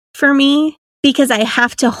workout for me, because I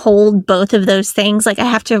have to hold both of those things. Like, I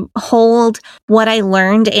have to hold what I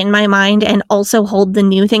learned in my mind and also hold the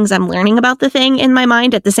new things I'm learning about the thing in my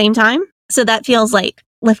mind at the same time. So that feels like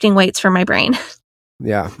lifting weights for my brain.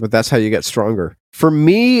 Yeah, but that's how you get stronger. For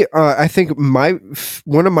me, I think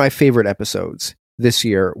one of my favorite episodes this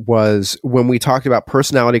year was when we talked about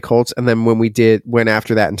personality cults, and then when we went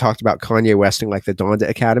after that and talked about Kanye West and like the Donda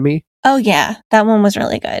Academy. Oh yeah, that one was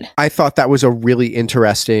really good. I thought that was a really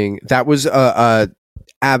interesting, that was a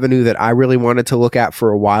avenue that I really wanted to look at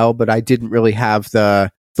for a while, but I didn't really have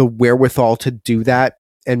the wherewithal to do that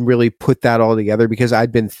and really put that all together, because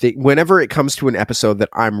I'd been whenever it comes to an episode that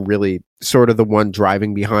I'm really sort of the one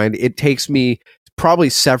driving behind, it takes me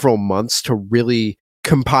probably several months to really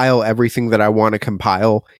compile everything that I want to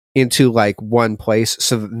compile into like one place,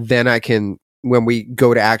 so that then I can, when we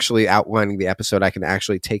go to actually outlining the episode, I can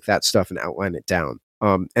actually take that stuff and outline it down.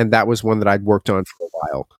 And that was one that I'd worked on for a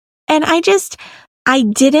while. And I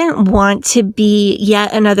didn't want to be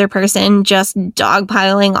yet another person just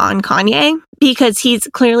dogpiling on Kanye, because he's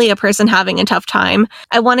clearly a person having a tough time.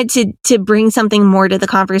 I wanted to bring something more to the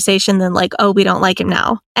conversation than like, oh, we don't like him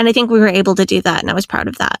now. And I think we were able to do that, and I was proud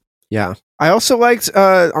of that. Yeah. I also liked,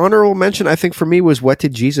 honorable mention, I think for me, was What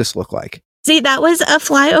Did Jesus Look Like? See, that was a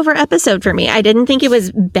flyover episode for me. I didn't think it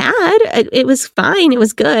was bad. It was fine. It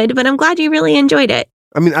was good, but I'm glad you really enjoyed it.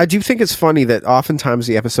 I mean, I do think it's funny that oftentimes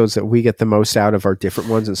the episodes that we get the most out of are different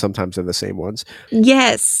ones, and sometimes they're the same ones.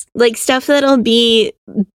 Yes. Like stuff that'll be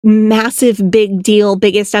massive, big deal,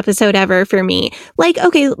 biggest episode ever for me. Like,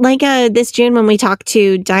 okay, like this June when we talked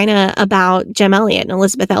to Dinah about Jem Elliott and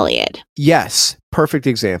Elizabeth Elliott. Yes. Perfect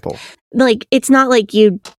example. Like, it's not like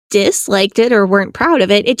you disliked it or weren't proud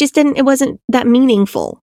of it. It wasn't that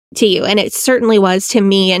meaningful to you. And it certainly was to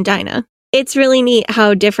me and Dinah. It's really neat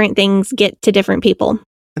how different things get to different people.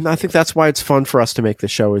 And I think that's why it's fun for us to make the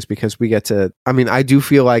show, is because we get to, I mean, I do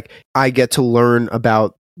feel like I get to learn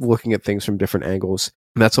about looking at things from different angles.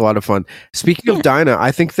 And that's a lot of fun. Speaking of Dinah,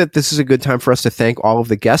 I think that this is a good time for us to thank all of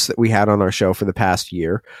the guests that we had on our show for the past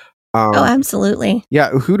year. Oh, absolutely.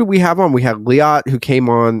 Yeah. Who do we have on? We had Liat, who came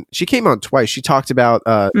on. She came on twice. She talked about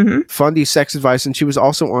Fundy sex advice, and she was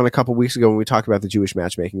also on a couple weeks ago when we talked about the Jewish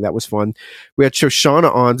matchmaking. That was fun. We had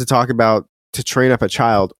Shoshana on to talk about To Train Up a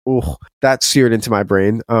Child. Oh, that seared into my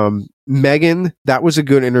brain. Megan, that was a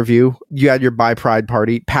good interview. You had your Bi Pride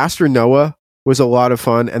party. Pastor Noah was a lot of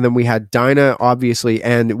fun. And then we had Dinah, obviously,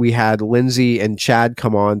 and we had Lindsay and Chad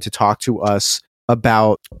come on to talk to us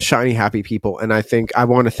about Shiny Happy People. And I think I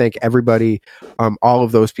want to thank everybody, all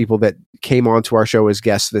of those people that came on to our show as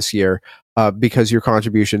guests this year, because your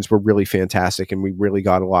contributions were really fantastic, and we really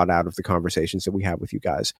got a lot out of the conversations that we had with you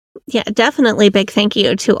guys. Yeah, definitely big thank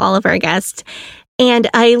you to all of our guests. And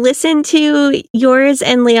I listened to yours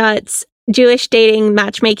and Liat's Jewish dating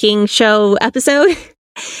matchmaking show episode,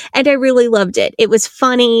 and I really loved it. It was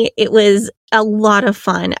funny. It was a lot of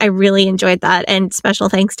fun. I really enjoyed that. And special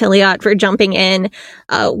thanks to Liat for jumping in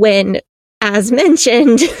when, as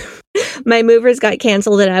mentioned, my movers got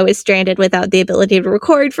canceled and I was stranded without the ability to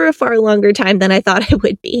record for a far longer time than I thought I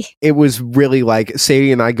would be. It was really like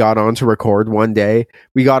Sadie and I got on to record one day.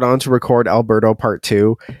 We got on to record Alberto Part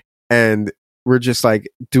 2, and we're just like,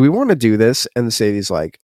 do we want to do this? And Sadie's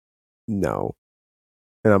like, no.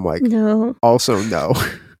 And I'm like, no. Also, no.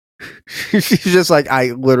 She's just like,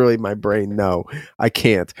 my brain, no, I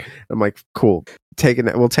can't. I'm like, cool.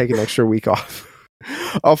 We'll take an extra week off.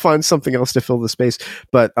 I'll find something else to fill the space.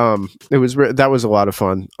 But that was a lot of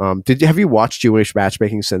fun. Have you watched Jewish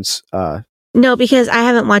matchmaking since? No, because I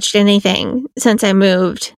haven't watched anything since I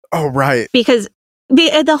moved. Oh, right. Because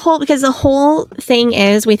the whole thing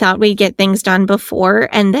is we thought we'd get things done before,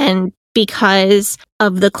 and then because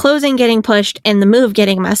of the closing getting pushed and the move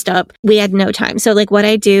getting messed up, we had no time. So like what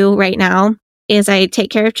I do right now is I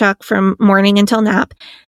take care of Chuck from morning until nap.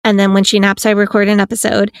 And then when she naps, I record an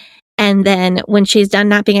episode. And then when she's done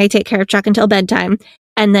napping, I take care of Chuck until bedtime.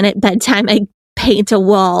 And then at bedtime, I paint a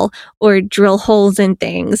wall or drill holes in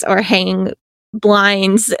things or hang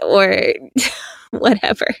blinds or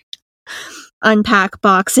whatever. Unpack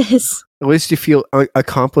boxes. At least you feel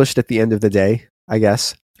accomplished at the end of the day, I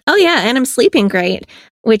guess. Oh, yeah. And I'm sleeping great,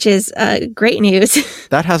 which is great news.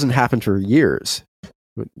 That hasn't happened for years.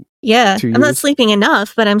 Yeah. I'm not sleeping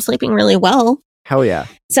enough, but I'm sleeping really well. Hell yeah.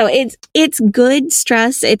 So it's good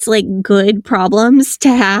stress. It's like good problems to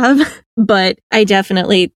have, but I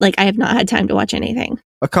definitely I have not had time to watch anything.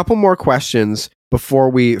 A couple more questions before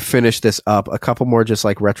we finish this up. A couple more just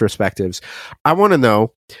like retrospectives. I want to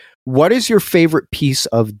know, what is your favorite piece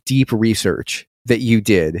of deep research that you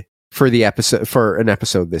did for an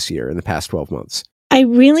episode this year in the past 12 months? I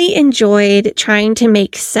really enjoyed trying to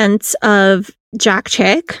make sense of Jack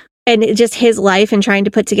Chick and just his life and trying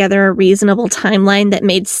to put together a reasonable timeline that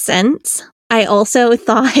made sense. I also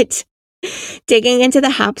thought digging into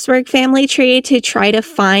the Habsburg family tree to try to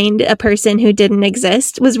find a person who didn't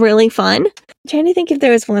exist was really fun. I'm trying to think if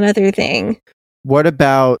there was one other thing. What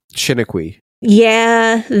about Chiniquy?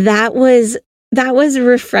 Yeah, that was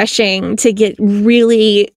refreshing to get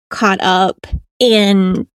really caught up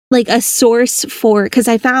in a source for, because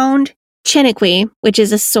I found Chiniquy, which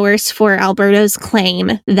is a source for Alberto's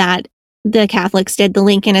claim that the Catholics did the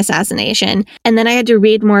Lincoln assassination. And then I had to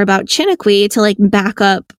read more about Chiniquy to back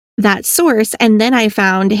up that source. And then I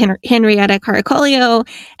found Henrietta Caracciolo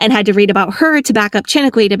and had to read about her to back up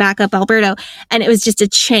Chiniquy to back up Alberto. And it was just a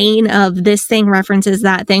chain of this thing references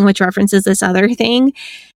that thing, which references this other thing.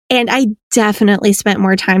 And I definitely spent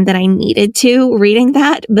more time than I needed to reading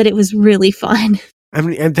that, but it was really fun. I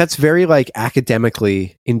mean, and that's very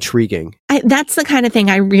academically intriguing. That's the kind of thing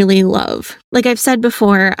I really love. Like I've said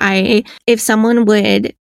before, if someone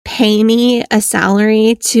would pay me a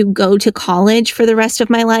salary to go to college for the rest of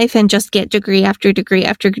my life and just get degree after degree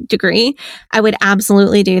after degree, I would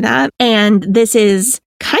absolutely do that. And this is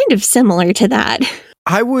kind of similar to that.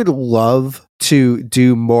 I would love to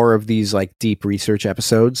do more of these deep research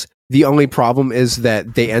episodes. The only problem is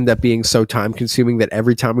that they end up being so time consuming that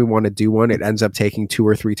every time we want to do one, it ends up taking 2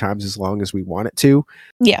 or 3 times as long as we want it to.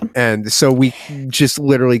 Yeah. And so we just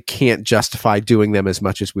literally can't justify doing them as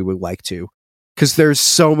much as we would like to. Because there's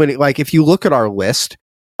so many, if you look at our list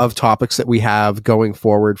of topics that we have going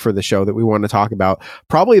forward for the show that we want to talk about,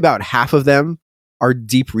 probably about half of them are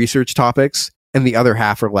deep research topics. And the other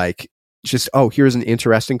half are here's an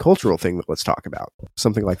interesting cultural thing that let's talk about.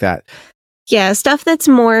 Something like that. Yeah, stuff that's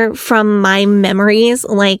more from my memories.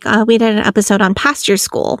 We did an episode on Pasture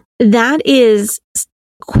School. That is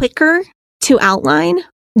quicker to outline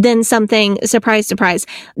than something, surprise, surprise,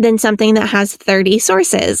 than something that has 30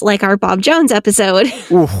 sources, like our Bob Jones episode,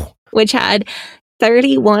 which had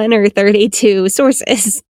 31 or 32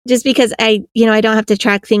 sources, just because I don't have to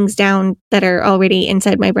track things down that are already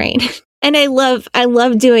inside my brain. And I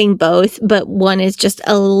love doing both, but one is just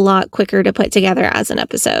a lot quicker to put together as an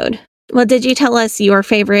episode. Well, did you tell us your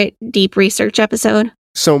favorite deep research episode?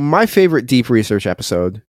 So my favorite deep research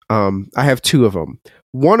episode, I have 2 of them.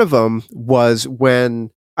 One of them was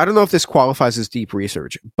when, I don't know if this qualifies as deep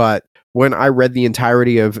research, but when I read the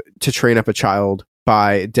entirety of To Train Up a Child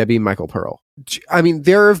by Debbie Michael Pearl. I mean,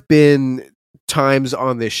 there have been times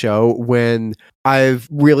on this show when I've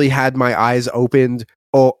really had my eyes opened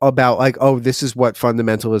about this is what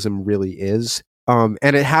fundamentalism really is. And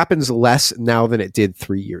it happens less now than it did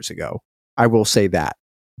 3 years ago. I will say that.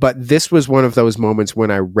 But this was one of those moments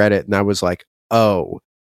when I read it and I was like, oh,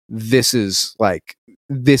 this is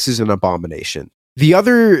an abomination. The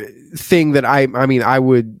other thing that I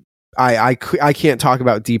can't talk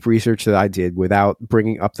about deep research that I did without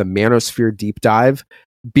bringing up the Manosphere deep dive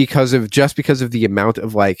because of the amount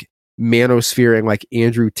of Manosphere and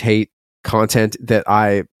Andrew Tate content that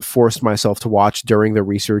I forced myself to watch during the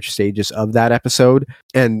research stages of that episode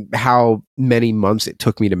and how many months it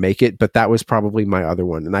took me to make it. But that was probably my other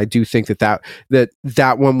one. And I do think that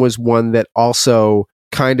one was one that also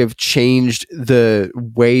kind of changed the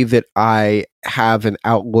way that I have an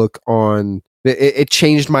outlook on it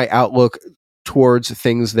changed my outlook towards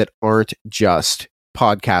things that aren't just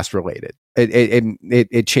podcast related.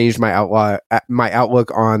 It changed my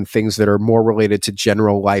outlook on things that are more related to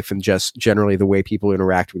general life and just generally the way people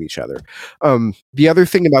interact with each other. The other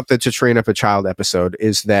thing about the To Train Up a Child episode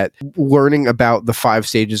is that learning about the 5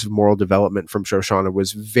 stages of moral development from Shoshana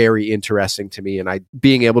was very interesting to me, and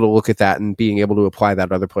being able to look at that and being able to apply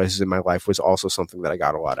that other places in my life was also something that I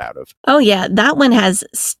got a lot out of. Oh yeah, that one has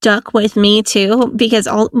stuck with me too, because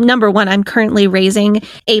number one, I'm currently raising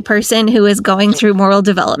a person who is going through moral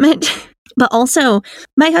development. But also,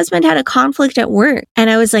 my husband had a conflict at work, and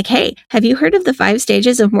I was like, hey, have you heard of the 5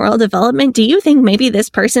 stages of moral development? Do you think maybe this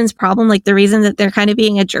person's problem, the reason that they're kind of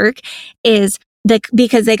being a jerk, is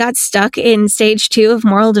because they got stuck in stage 2 of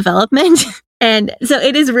moral development? And so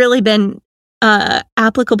it has really been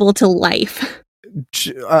applicable to life.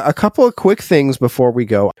 A couple of quick things before we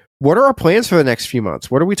go. What are our plans for the next few months?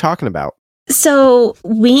 What are we talking about? So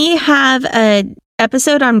we have a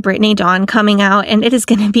episode on Brittany Dawn coming out, and it is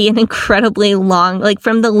going to be an incredibly long, like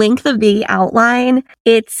from the length of the outline,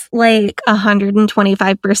 it's like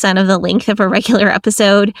 125% of the length of a regular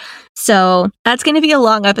episode. So that's going to be a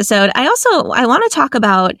long episode. I want to talk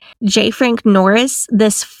about J. Frank Norris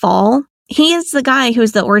this fall. He is the guy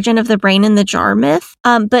who's the origin of the brain in the jar myth.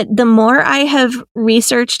 But the more I have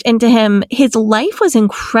researched into him, his life was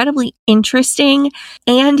incredibly interesting,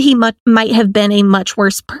 and he might have been a much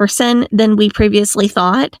worse person than we previously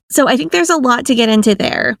thought. So I think there's a lot to get into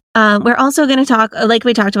there. We're also going to talk, like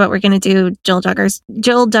we talked about, we're going to do Jill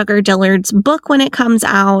Duggar Dillard's book when it comes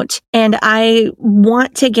out. And I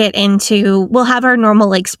want to get into, we'll have our normal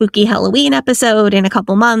like spooky Halloween episode in a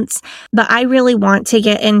couple months, but I really want to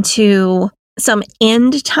get into some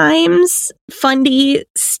end times fundy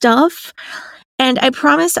stuff. And I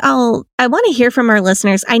promise I want to hear from our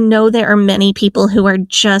listeners. I know there are many people who are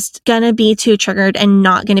just going to be too triggered and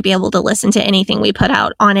not going to be able to listen to anything we put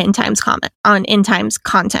out on End Times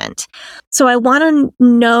content. So I want to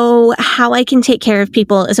know how I can take care of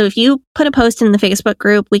people. So if you put a post in the Facebook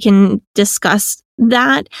group, we can discuss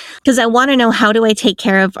that, because I want to know, how do I take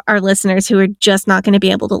care of our listeners who are just not going to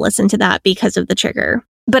be able to listen to that because of the trigger?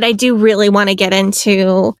 But I do really want to get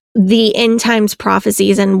into the end times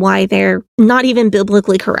prophecies and why they're not even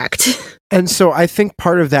biblically correct. And so I think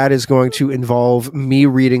part of that is going to involve me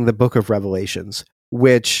reading the book of Revelations,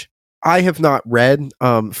 which I have not read.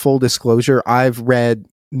 Full disclosure, I've read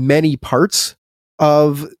many parts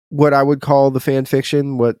of what I would call the fan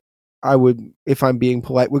fiction, what I would, if I'm being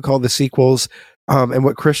polite, would call the sequels, and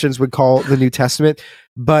what Christians would call the New Testament.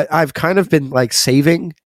 But I've kind of been like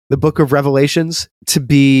saving the book of Revelations to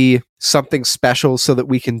be something special so that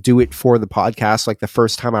we can do it for the podcast. Like the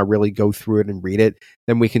first time I really go through it and read it,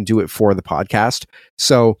 then we can do it for the podcast.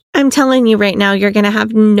 So I'm telling you right now, you're going to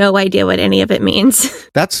have no idea what any of it means.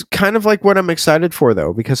 That's kind of like what I'm excited for,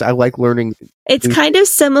 though, because I like learning. It's kind of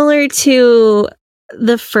similar to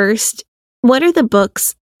the first, what are the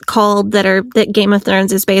books called that Game of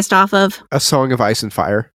Thrones is based off of? A Song of Ice and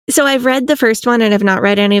Fire. So I've read the first one and I've not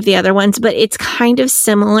read any of the other ones, but it's kind of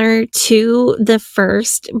similar to the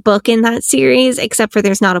first book in that series, except for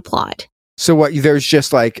there's not a plot. So there's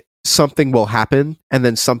just like something will happen and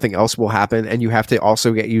then something else will happen, and you have to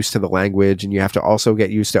also get used to the language, and you have to also get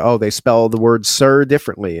used to, they spell the word sir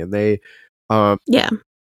differently, and they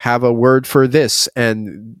have a word for this,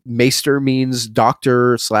 and maester means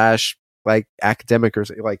doctor / like academic or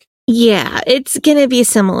like. Yeah, it's going to be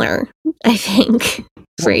similar, I think,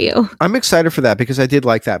 for you. I'm excited for that because I did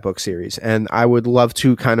like that book series, and I would love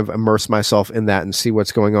to kind of immerse myself in that and see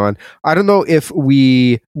what's going on. I don't know if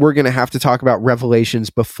we're going to have to talk about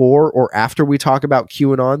Revelations before or after we talk about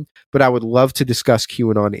QAnon, but I would love to discuss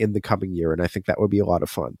QAnon in the coming year, and I think that would be a lot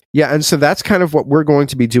of fun. Yeah, and so that's kind of what we're going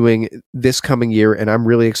to be doing this coming year, and I'm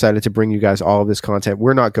really excited to bring you guys all of this content.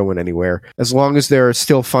 We're not going anywhere. As long as there is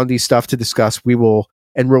still fundy stuff to discuss, we will,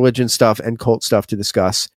 and religion stuff and cult stuff to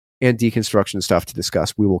discuss and deconstruction stuff to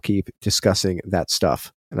discuss, we will keep discussing that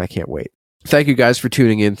stuff. And I can't wait. Thank you guys for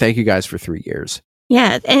tuning in. Thank you guys for 3 years.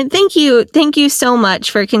 Yeah. And thank you so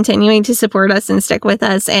much for continuing to support us and stick with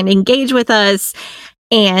us and engage with us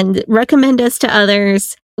and recommend us to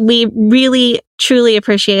others. We really, truly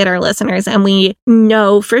appreciate our listeners. And we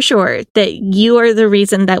know for sure that you are the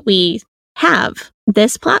reason that we have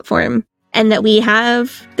this platform and that we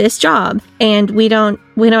have this job, and we don't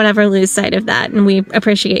ever lose sight of that, and we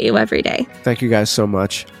appreciate you every day. Thank you guys so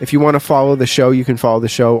much. If you want to follow the show, you can follow the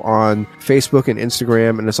show on Facebook and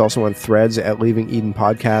Instagram, and it's also on Threads at Leaving Eden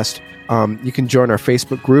Podcast. You can join our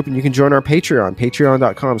Facebook group, and you can join our Patreon,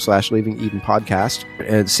 patreon.com/Leaving Eden Podcast.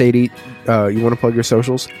 And Sadie, you want to plug your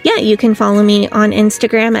socials? Yeah, you can follow me on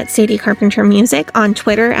Instagram at Sadie Carpenter Music, on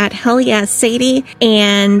Twitter at HellYesSadie,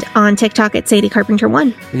 and on TikTok at Sadie Carpenter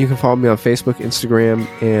 1. And you can follow me on Facebook, Instagram,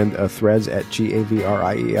 and Threads at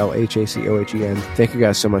GAVRIELHACOHEN. Thank you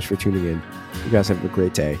guys so much for tuning in. You guys have a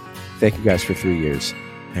great day. Thank you guys for 3 years.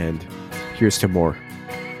 And here's to more.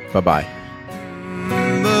 Bye-bye.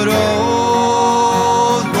 But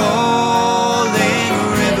old rolling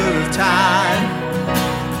river of time,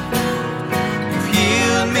 you've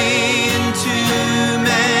healed me in too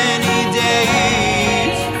many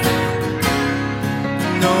days.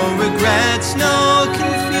 No regrets, no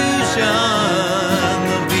confusion,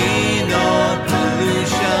 there'll be no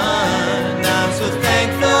pollution. I'm so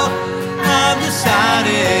thankful I've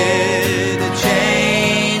decided to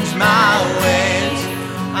change my ways.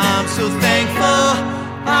 I'm so thankful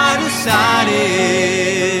I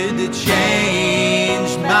decided to change.